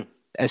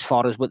 As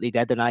far as what they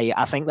did, and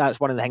I think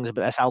that's one of the things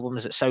about this album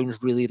is it sounds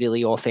really,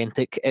 really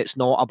authentic. It's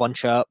not a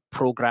bunch of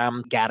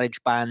programmed garage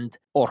band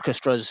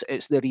orchestras.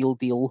 It's the real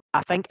deal.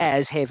 I think it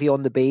is heavy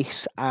on the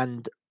bass,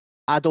 and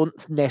I don't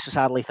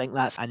necessarily think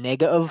that's a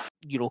negative.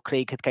 You know,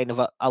 Craig had kind of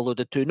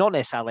alluded to, not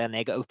necessarily a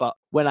negative, but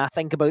when I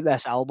think about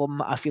this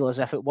album, I feel as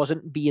if it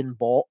wasn't being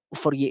bought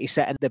for you to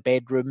sit in the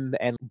bedroom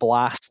and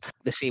blast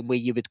the same way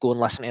you would go and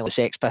listen to the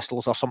Sex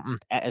Pistols or something.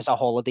 It is a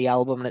holiday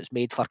album and it's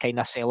made for kind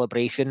of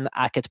celebration.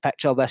 I could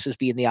picture this as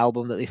being the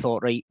album that they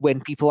thought, right,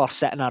 when people are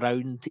sitting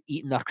around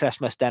eating their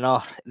Christmas dinner,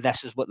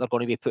 this is what they're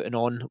going to be putting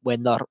on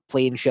when they're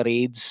playing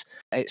charades.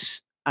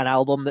 It's an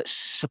album that's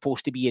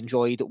supposed to be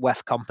enjoyed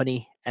with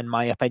company, in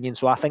my opinion.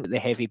 So I think the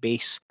heavy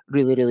bass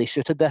really, really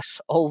suited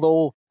this.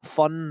 Although,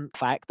 fun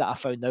fact that I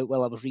found out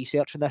while I was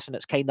researching this, and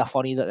it's kind of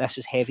funny that this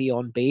is heavy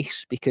on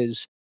bass,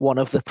 because one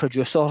of the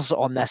producers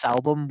on this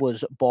album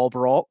was Bob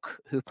Rock,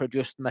 who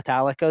produced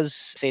Metallica's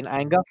Saint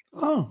Anger.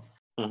 Oh.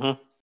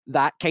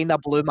 That kind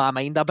of blew my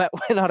mind a bit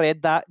when I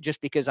read that,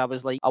 just because I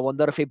was like, I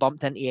wonder if he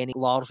bumped into any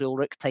Lars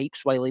Ulrich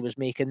types while he was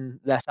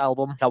making this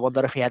album. I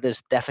wonder if he had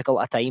as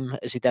difficult a time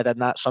as he did in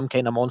that Some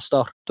Kind of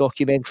Monster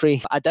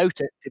documentary. I doubt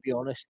it, to be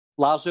honest.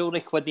 Lars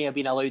Ulrich wouldn't have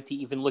been allowed to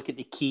even look at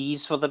the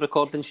keys for the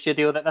recording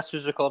studio that this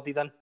was recorded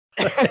in.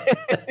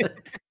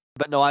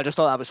 But no, I just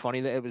thought that was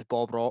funny that it was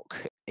Bob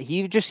Rock.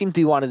 He just seemed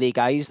to be one of the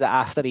guys that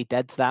after he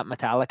did that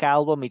Metallica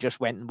album, he just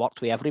went and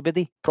worked with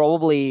everybody.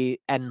 Probably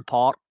in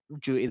part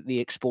due to the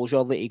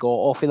exposure that he got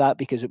off of that,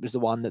 because it was the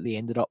one that they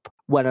ended up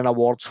winning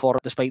awards for,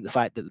 despite the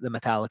fact that the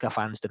Metallica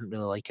fans didn't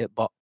really like it.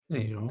 But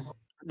There you go.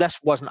 this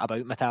wasn't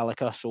about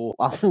Metallica, so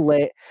I'll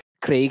let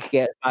Craig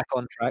get back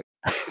on track.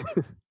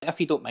 If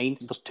you don't mind,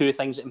 there's two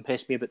things that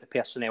impressed me about the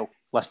personnel.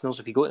 Listeners,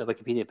 if you go to the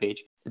Wikipedia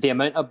page, the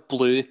amount of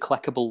blue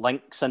clickable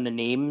links in the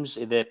names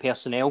of the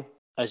personnel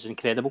is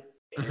incredible.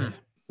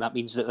 That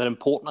means that they're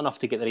important enough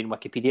to get their own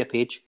Wikipedia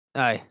page.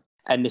 Aye.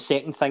 And the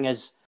second thing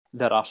is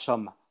there are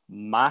some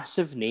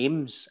massive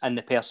names in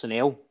the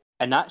personnel,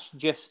 and that's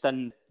just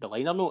in the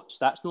liner notes.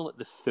 That's not like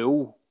the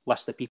full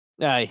list of people.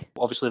 Aye.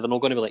 Obviously, they're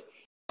not going to be like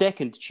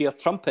second chair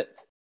trumpet,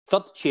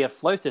 third chair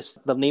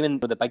flautist. They're naming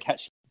the big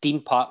hits.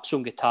 Dean Parks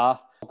on guitar.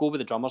 I'll go with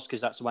the drummers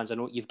because that's the ones I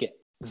know. You've got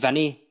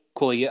Vinny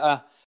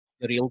Colaiuta,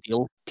 The real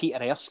deal. Peter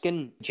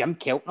Erskine, Jim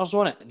Keltner's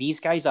on it. These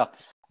guys are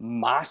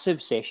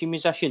massive session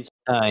musicians.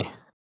 Aye.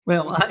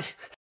 Well,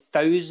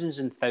 Thousands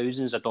and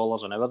thousands of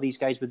dollars an hour these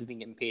guys would have been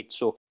getting paid.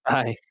 So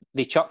Aye.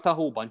 they chucked a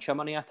whole bunch of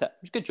money at it. It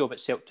was a good job it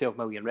sold 12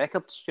 million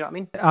records. Do you know what I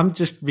mean? I'm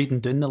just reading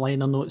down the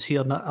liner notes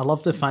here, and I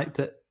love the fact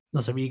that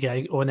there's a wee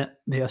guy on it,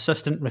 the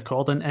assistant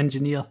recording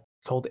engineer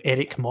called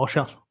Eric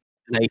Mosher.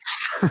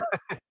 Nice.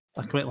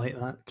 I quite like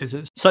that because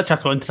it's such a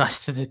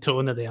contrast to the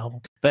tone of the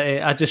album.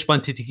 But I just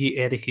wanted to give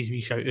Eric his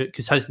wee shout out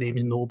because his name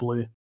is No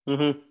Blue.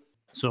 Mm-hmm.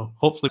 So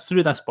hopefully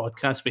through this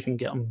podcast we can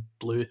get him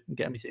blue and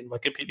get him his own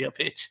Wikipedia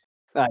page.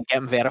 Aye, get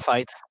him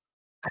verified.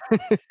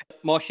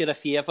 Mosher,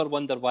 if you ever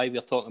wonder why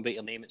we're talking about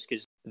your name, it's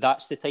because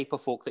that's the type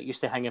of folk that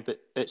used to hang about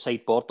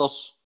outside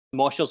borders.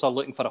 Moshers are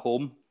looking for a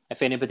home.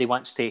 If anybody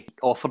wants to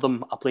offer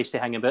them a place to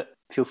hang about,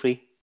 feel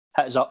free.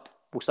 Hit us up.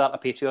 We'll start a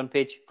Patreon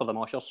page for the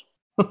Moshers.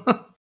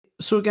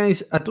 So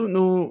guys, I don't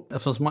know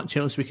if there's much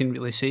else we can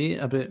really say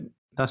about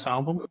this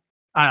album.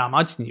 I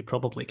imagine you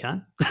probably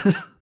can.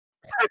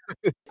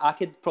 I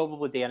could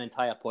probably do an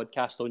entire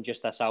podcast on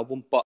just this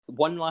album, but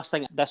one last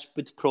thing, this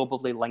would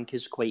probably link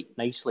us quite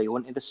nicely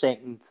onto the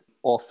second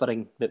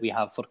offering that we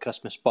have for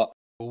Christmas, but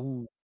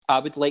I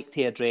would like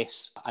to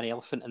address an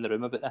elephant in the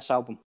room about this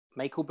album.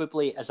 Michael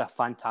Bublé is a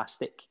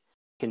fantastic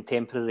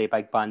contemporary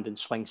big band and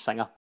swing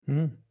singer.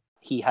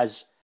 He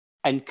has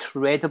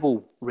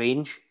incredible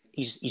range.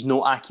 He's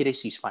no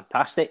accuracy, he's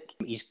fantastic.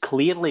 He's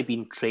clearly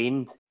been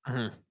trained.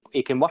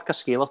 He can work a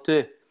scale or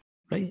two.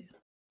 Right.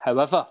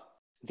 However,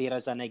 there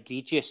is an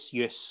egregious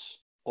use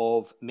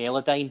of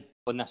Melodyne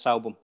on this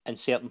album in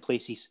certain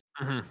places.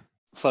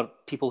 For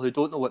people who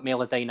don't know what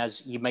Melodyne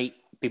is, you might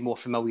be more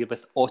familiar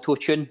with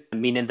auto-tune,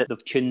 meaning that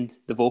they've tuned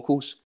the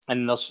vocals.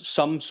 And there's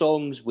some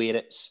songs where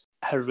it's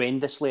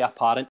horrendously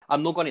apparent.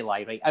 I'm not going to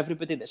lie, right?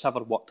 Everybody that's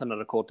ever worked in a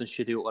recording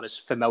studio or is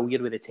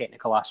familiar with the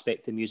technical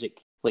aspect of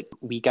music, like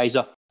we guys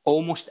are,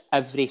 almost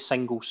every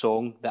single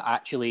song that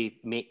actually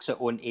makes it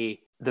onto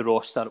the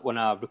roster on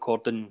a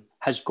recording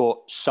has got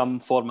some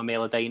form of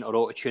Melodyne or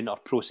auto-tune or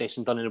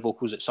processing done in the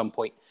vocals at some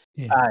point.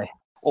 Yeah. Aye.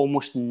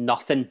 Almost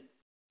nothing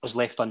is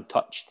left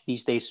untouched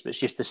these days. It's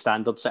just the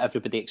standards that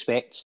everybody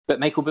expects. But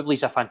Michael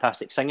Bublé's a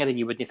fantastic singer and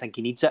you wouldn't think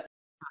he needs it.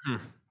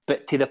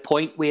 But to the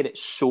point where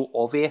it's so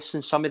obvious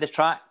in some of the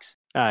tracks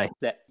Aye.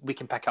 that we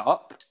can pick it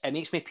up, it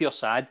makes me pure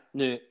sad.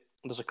 Now,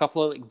 there's a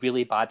couple of like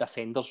really bad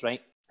offenders,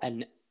 right?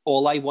 And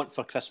All I Want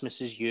for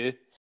Christmas Is You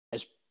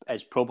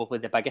is probably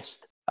the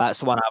biggest. That's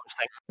the one I was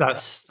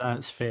thinking.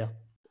 That's fair.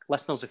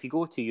 Listeners, if you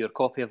go to your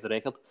copy of the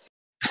record,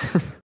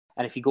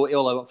 and if you go to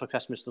All I Want for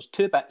Christmas, there's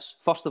two bits.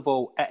 First of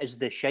all, it is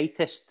the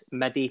shitest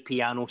MIDI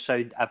piano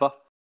sound ever.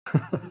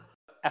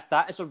 If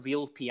that is a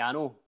real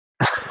piano,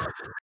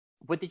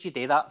 what did you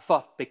do that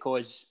for?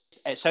 Because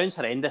it sounds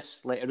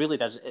horrendous. Like, it really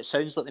does. It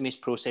sounds like the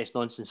most processed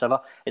nonsense ever.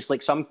 It's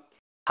like some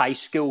high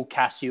school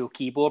Casio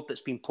keyboard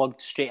that's been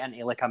plugged straight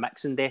into like a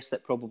mixing desk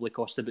that probably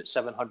cost about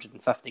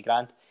 750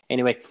 grand.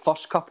 Anyway,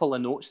 first couple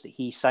of notes that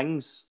he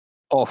sings,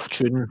 Off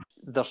tune.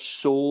 they're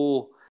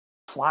so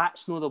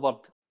flat's no the word.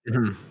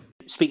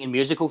 Speaking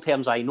musical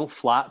terms, I know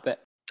flat,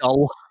 but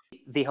Dull.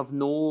 they have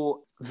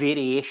no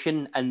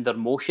variation in their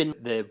motion.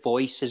 The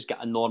voice has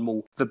got a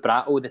normal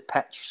vibrato. The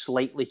pitch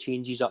slightly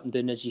changes up and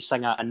down as you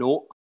sing a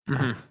note.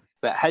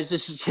 But his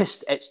is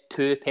just, it's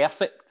too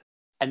perfect.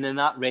 And in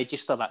that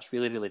register, that's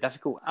really, really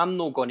difficult. I'm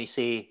not going to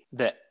say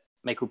that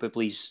Michael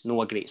Bublé's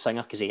not a great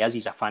singer, because he is.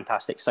 He's a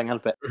fantastic singer.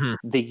 But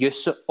the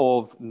use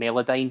of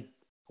Melodyne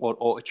or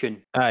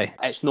autotune, Aye.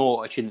 it's not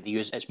autotune that they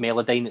use, it's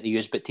Melodyne that they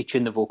use, but to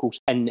tune the vocals.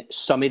 And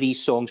some of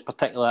these songs,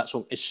 particularly that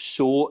song, is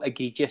so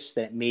egregious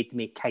that it made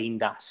me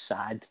kind of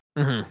sad.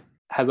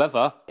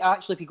 However,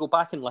 actually, if you go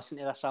back and listen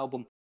to this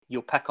album,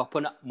 you'll pick up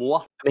on it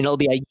more. I mean, it'll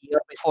be a year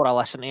before I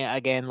listen to it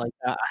again like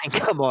that. I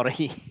think I'm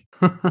alright.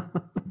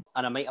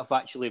 And I might have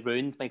actually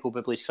ruined Michael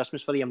Bublé's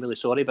Christmas for you. I'm really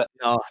sorry, but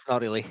No,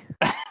 not really.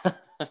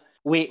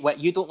 wait,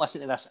 you don't listen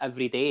to this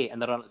every day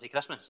and they're on it to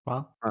Christmas?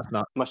 Wow. That's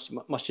not.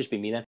 Must just be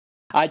me then.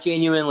 I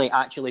genuinely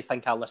actually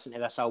think I listen to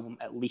this album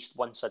at least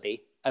once a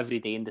day, every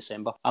day in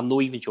December. I'm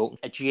not even joking.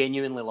 I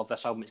genuinely love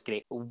this album. It's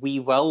great. We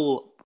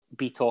will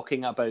be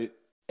talking about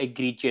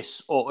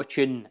egregious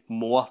autotune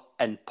more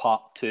in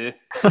part 2.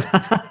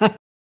 I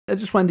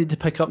just wanted to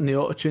pick up on the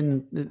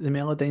autotune, the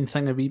Melodyne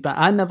thing a wee bit.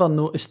 I never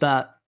noticed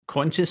that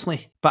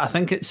consciously, but I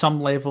think at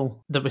some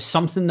level there was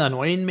something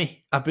annoying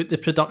me about the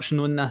production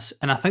on this,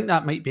 and I think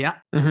that might be it.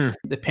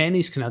 The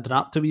pennies kind of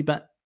dropped a wee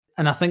bit.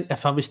 And I think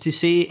if I was to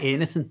say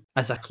anything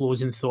as a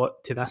closing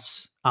thought to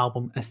this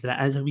album, is that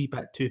it is a wee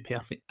bit too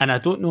perfect. And I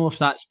don't know if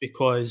that's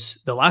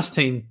because the last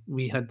time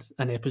we had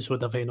an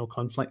episode of Vinyl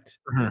Conflict,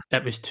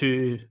 it was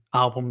two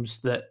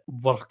albums that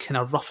were kind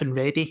of rough and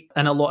ready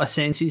in a lot of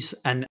senses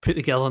and put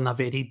together in a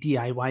very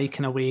DIY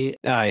kind of way.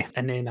 Aye.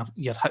 And then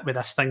you're hit with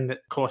this thing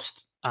that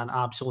cost an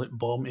absolute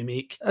bomb to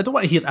make. I don't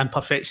want to hear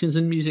imperfections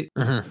in music.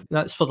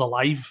 That's for the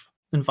live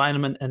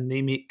environment, and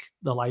they make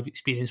the live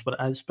experience what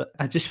it is. But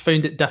I just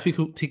found it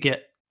difficult to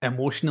get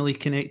emotionally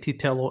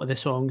connected to a lot of the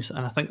songs,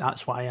 and I think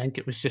that's why I think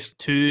it was just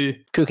too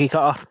cookie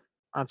cutter,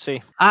 I'd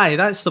say. Aye,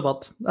 that's the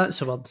word. That's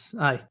the word.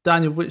 Aye,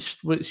 Daniel,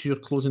 what's your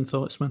closing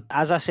thoughts, man?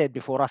 As I said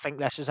before, I think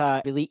this is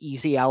a really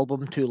easy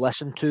album to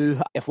listen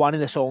to. If one of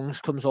the songs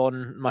comes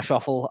on my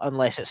shuffle,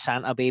 unless it's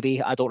Santa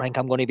Baby, I don't think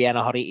I'm going to be in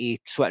a hurry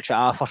to switch it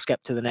off or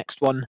skip to the next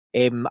one.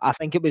 I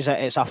think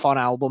it's a fun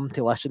album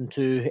to listen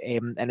to,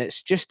 and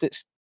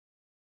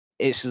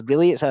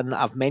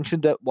I've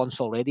mentioned it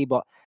once already,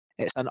 but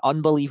it's an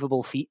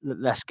unbelievable feat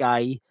that this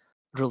guy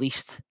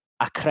released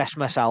a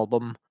Christmas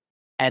album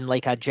in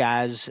like a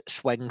jazz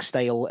swing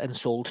style and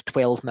sold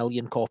 12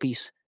 million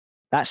copies.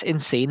 That's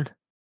insane.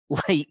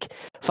 Like,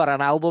 for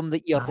an album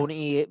that you're going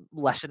to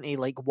listen to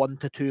like 1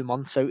 to 2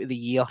 months out of the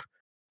year,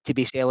 to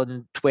be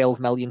selling 12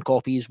 million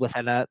copies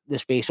within the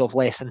space of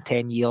less than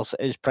 10 years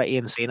is pretty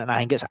insane, and I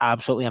think it's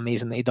absolutely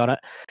amazing that he done it.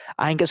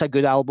 I think it's a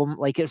good album.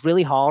 Like, it's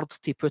really hard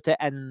to put it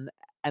in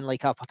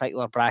like a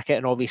particular bracket,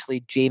 and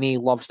obviously Jamie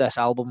loves this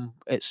album,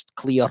 it's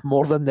clear,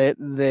 more than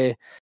the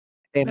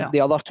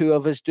other two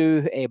of us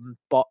do,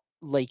 but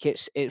like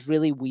it's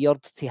really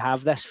weird to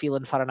have this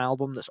feeling for an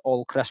album that's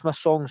all Christmas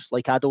songs.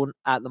 Like, at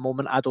the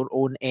moment I don't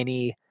own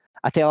any.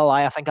 I tell a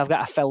lie, I think I've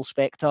got a Phil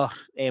Spector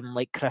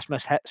like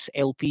Christmas hits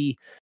LP,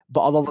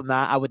 but other than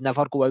that I would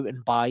never go out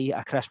and buy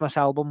a Christmas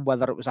album,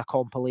 whether it was a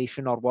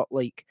compilation or what.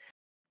 Like,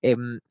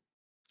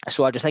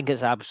 so I just think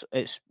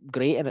it's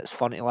great and it's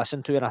fun to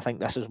listen to, and I think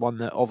this is one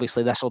that,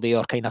 obviously this will be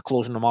our kind of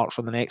closing remarks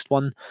on the next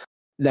one.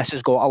 This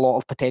has got a lot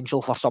of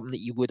potential for something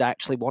that you would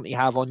actually want to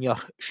have on your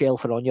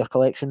shelf or on your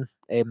collection.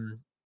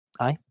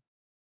 Aye.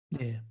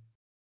 Yeah.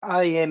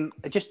 I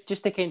just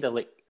to kind of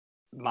like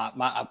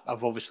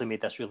I've obviously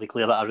made this really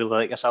clear that I really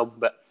like this album,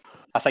 but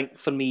I think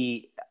for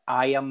me,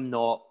 I am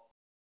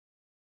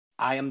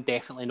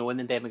definitely not in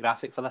the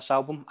demographic for this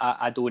album.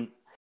 I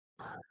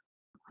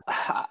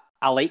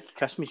like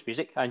Christmas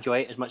music. I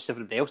enjoy it as much as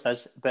everybody else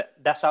does. But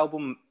this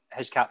album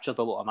has captured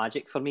a lot of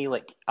magic for me.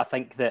 Like, I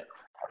think that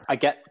I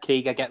get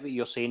what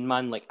you're saying,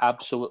 man. Like,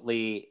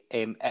 absolutely,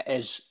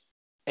 it's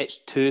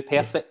too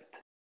perfect. Yeah.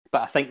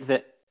 But I think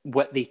that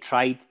what they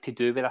tried to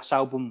do with this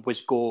album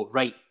was go,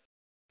 right,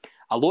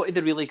 a lot of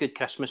the really good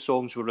Christmas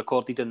songs were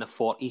recorded in the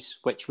 40s,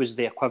 which was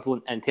the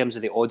equivalent, in terms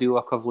of the audio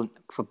equivalent,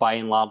 for by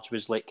and large,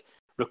 was like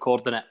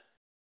recording it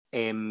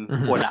on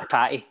a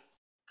tatty.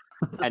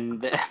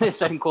 And the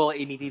sound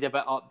quality needed a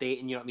bit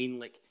updating, you know what I mean?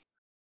 Like,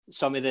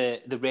 some of the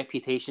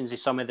reputations of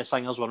some of the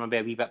singers were maybe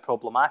a wee bit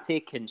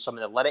problematic, and some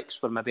of the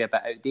lyrics were maybe a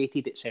bit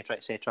outdated, etc.,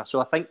 etc. So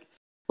I think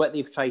what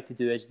they've tried to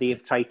do is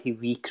they've tried to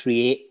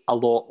recreate a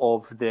lot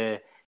of the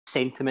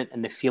sentiment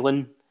and the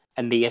feeling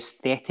and the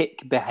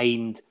aesthetic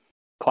behind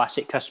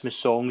classic Christmas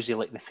songs of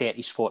like the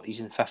 30s,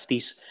 40s, and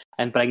 50s,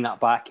 and bring that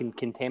back in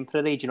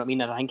contemporary. Do you know what I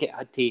mean? And I think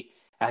it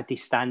had to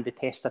stand the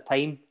test of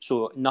time.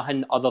 So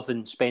nothing other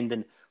than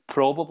spending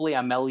probably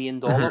 $1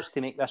 million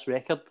to make this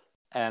record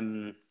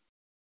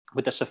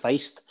would have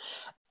sufficed.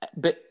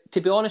 But to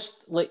be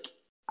honest, like,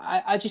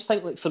 I just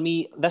think, like, for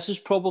me, this is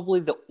probably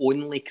the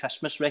only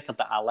Christmas record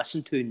that I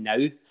listen to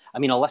now. I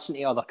mean, I listen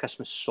to other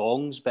Christmas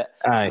songs, but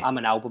I'm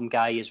an album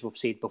guy, as we've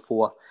said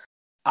before.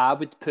 I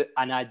would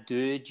and I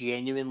do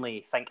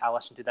genuinely think I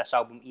listen to this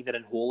album either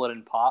in whole or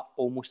in part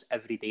almost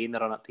every day in the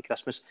run up to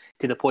Christmas,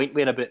 to the point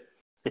where about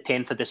the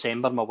 10th of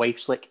December, my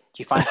wife's like, do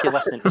you fancy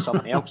listening to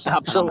something else?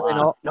 Absolutely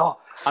like, not. No,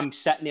 I'm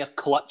sitting there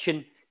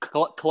clutching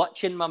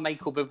my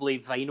Michael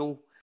Bublé vinyl,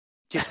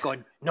 just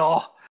going,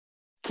 no,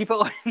 keep it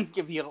on.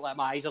 Give you, like,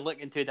 my eyes are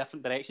looking in two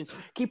different directions.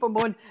 Keep him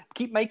on.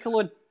 Keep Michael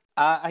on.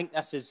 I think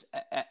this is,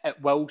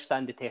 it will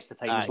stand the test of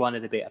time as one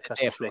of the better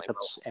Christmas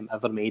records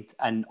ever made.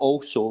 And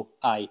also,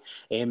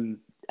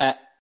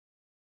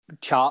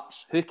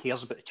 charts. Who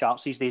cares about the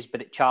charts these days?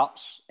 But it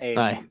charts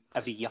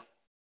every year.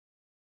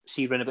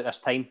 See, around about this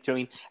time, do you know what I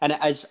mean? And it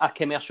is a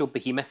commercial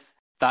behemoth.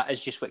 That is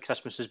just what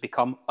Christmas has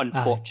become,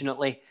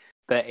 unfortunately.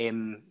 But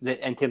in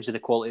terms of the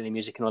quality of the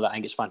music and all that, I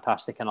think it's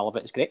fantastic, and I love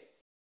it. It's great.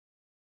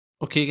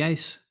 Okay,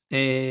 guys.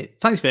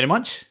 Thanks very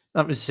much.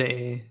 That was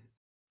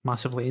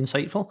massively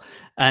insightful.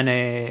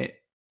 And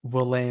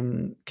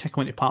we'll kick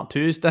on to part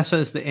 2. This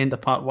is the end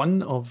of part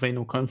 1 of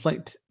Vinyl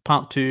Conflict.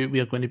 Part 2,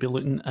 we are going to be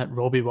looking at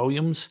Robbie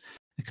Williams,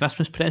 The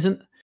Christmas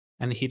Present,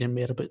 and hearing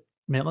more about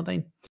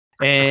Melodyne.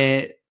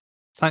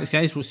 Thanks,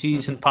 guys. We'll see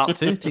you in part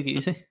 2. Take it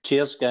easy.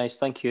 Cheers, guys.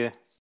 Thank you.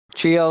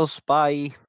 Cheers. Bye.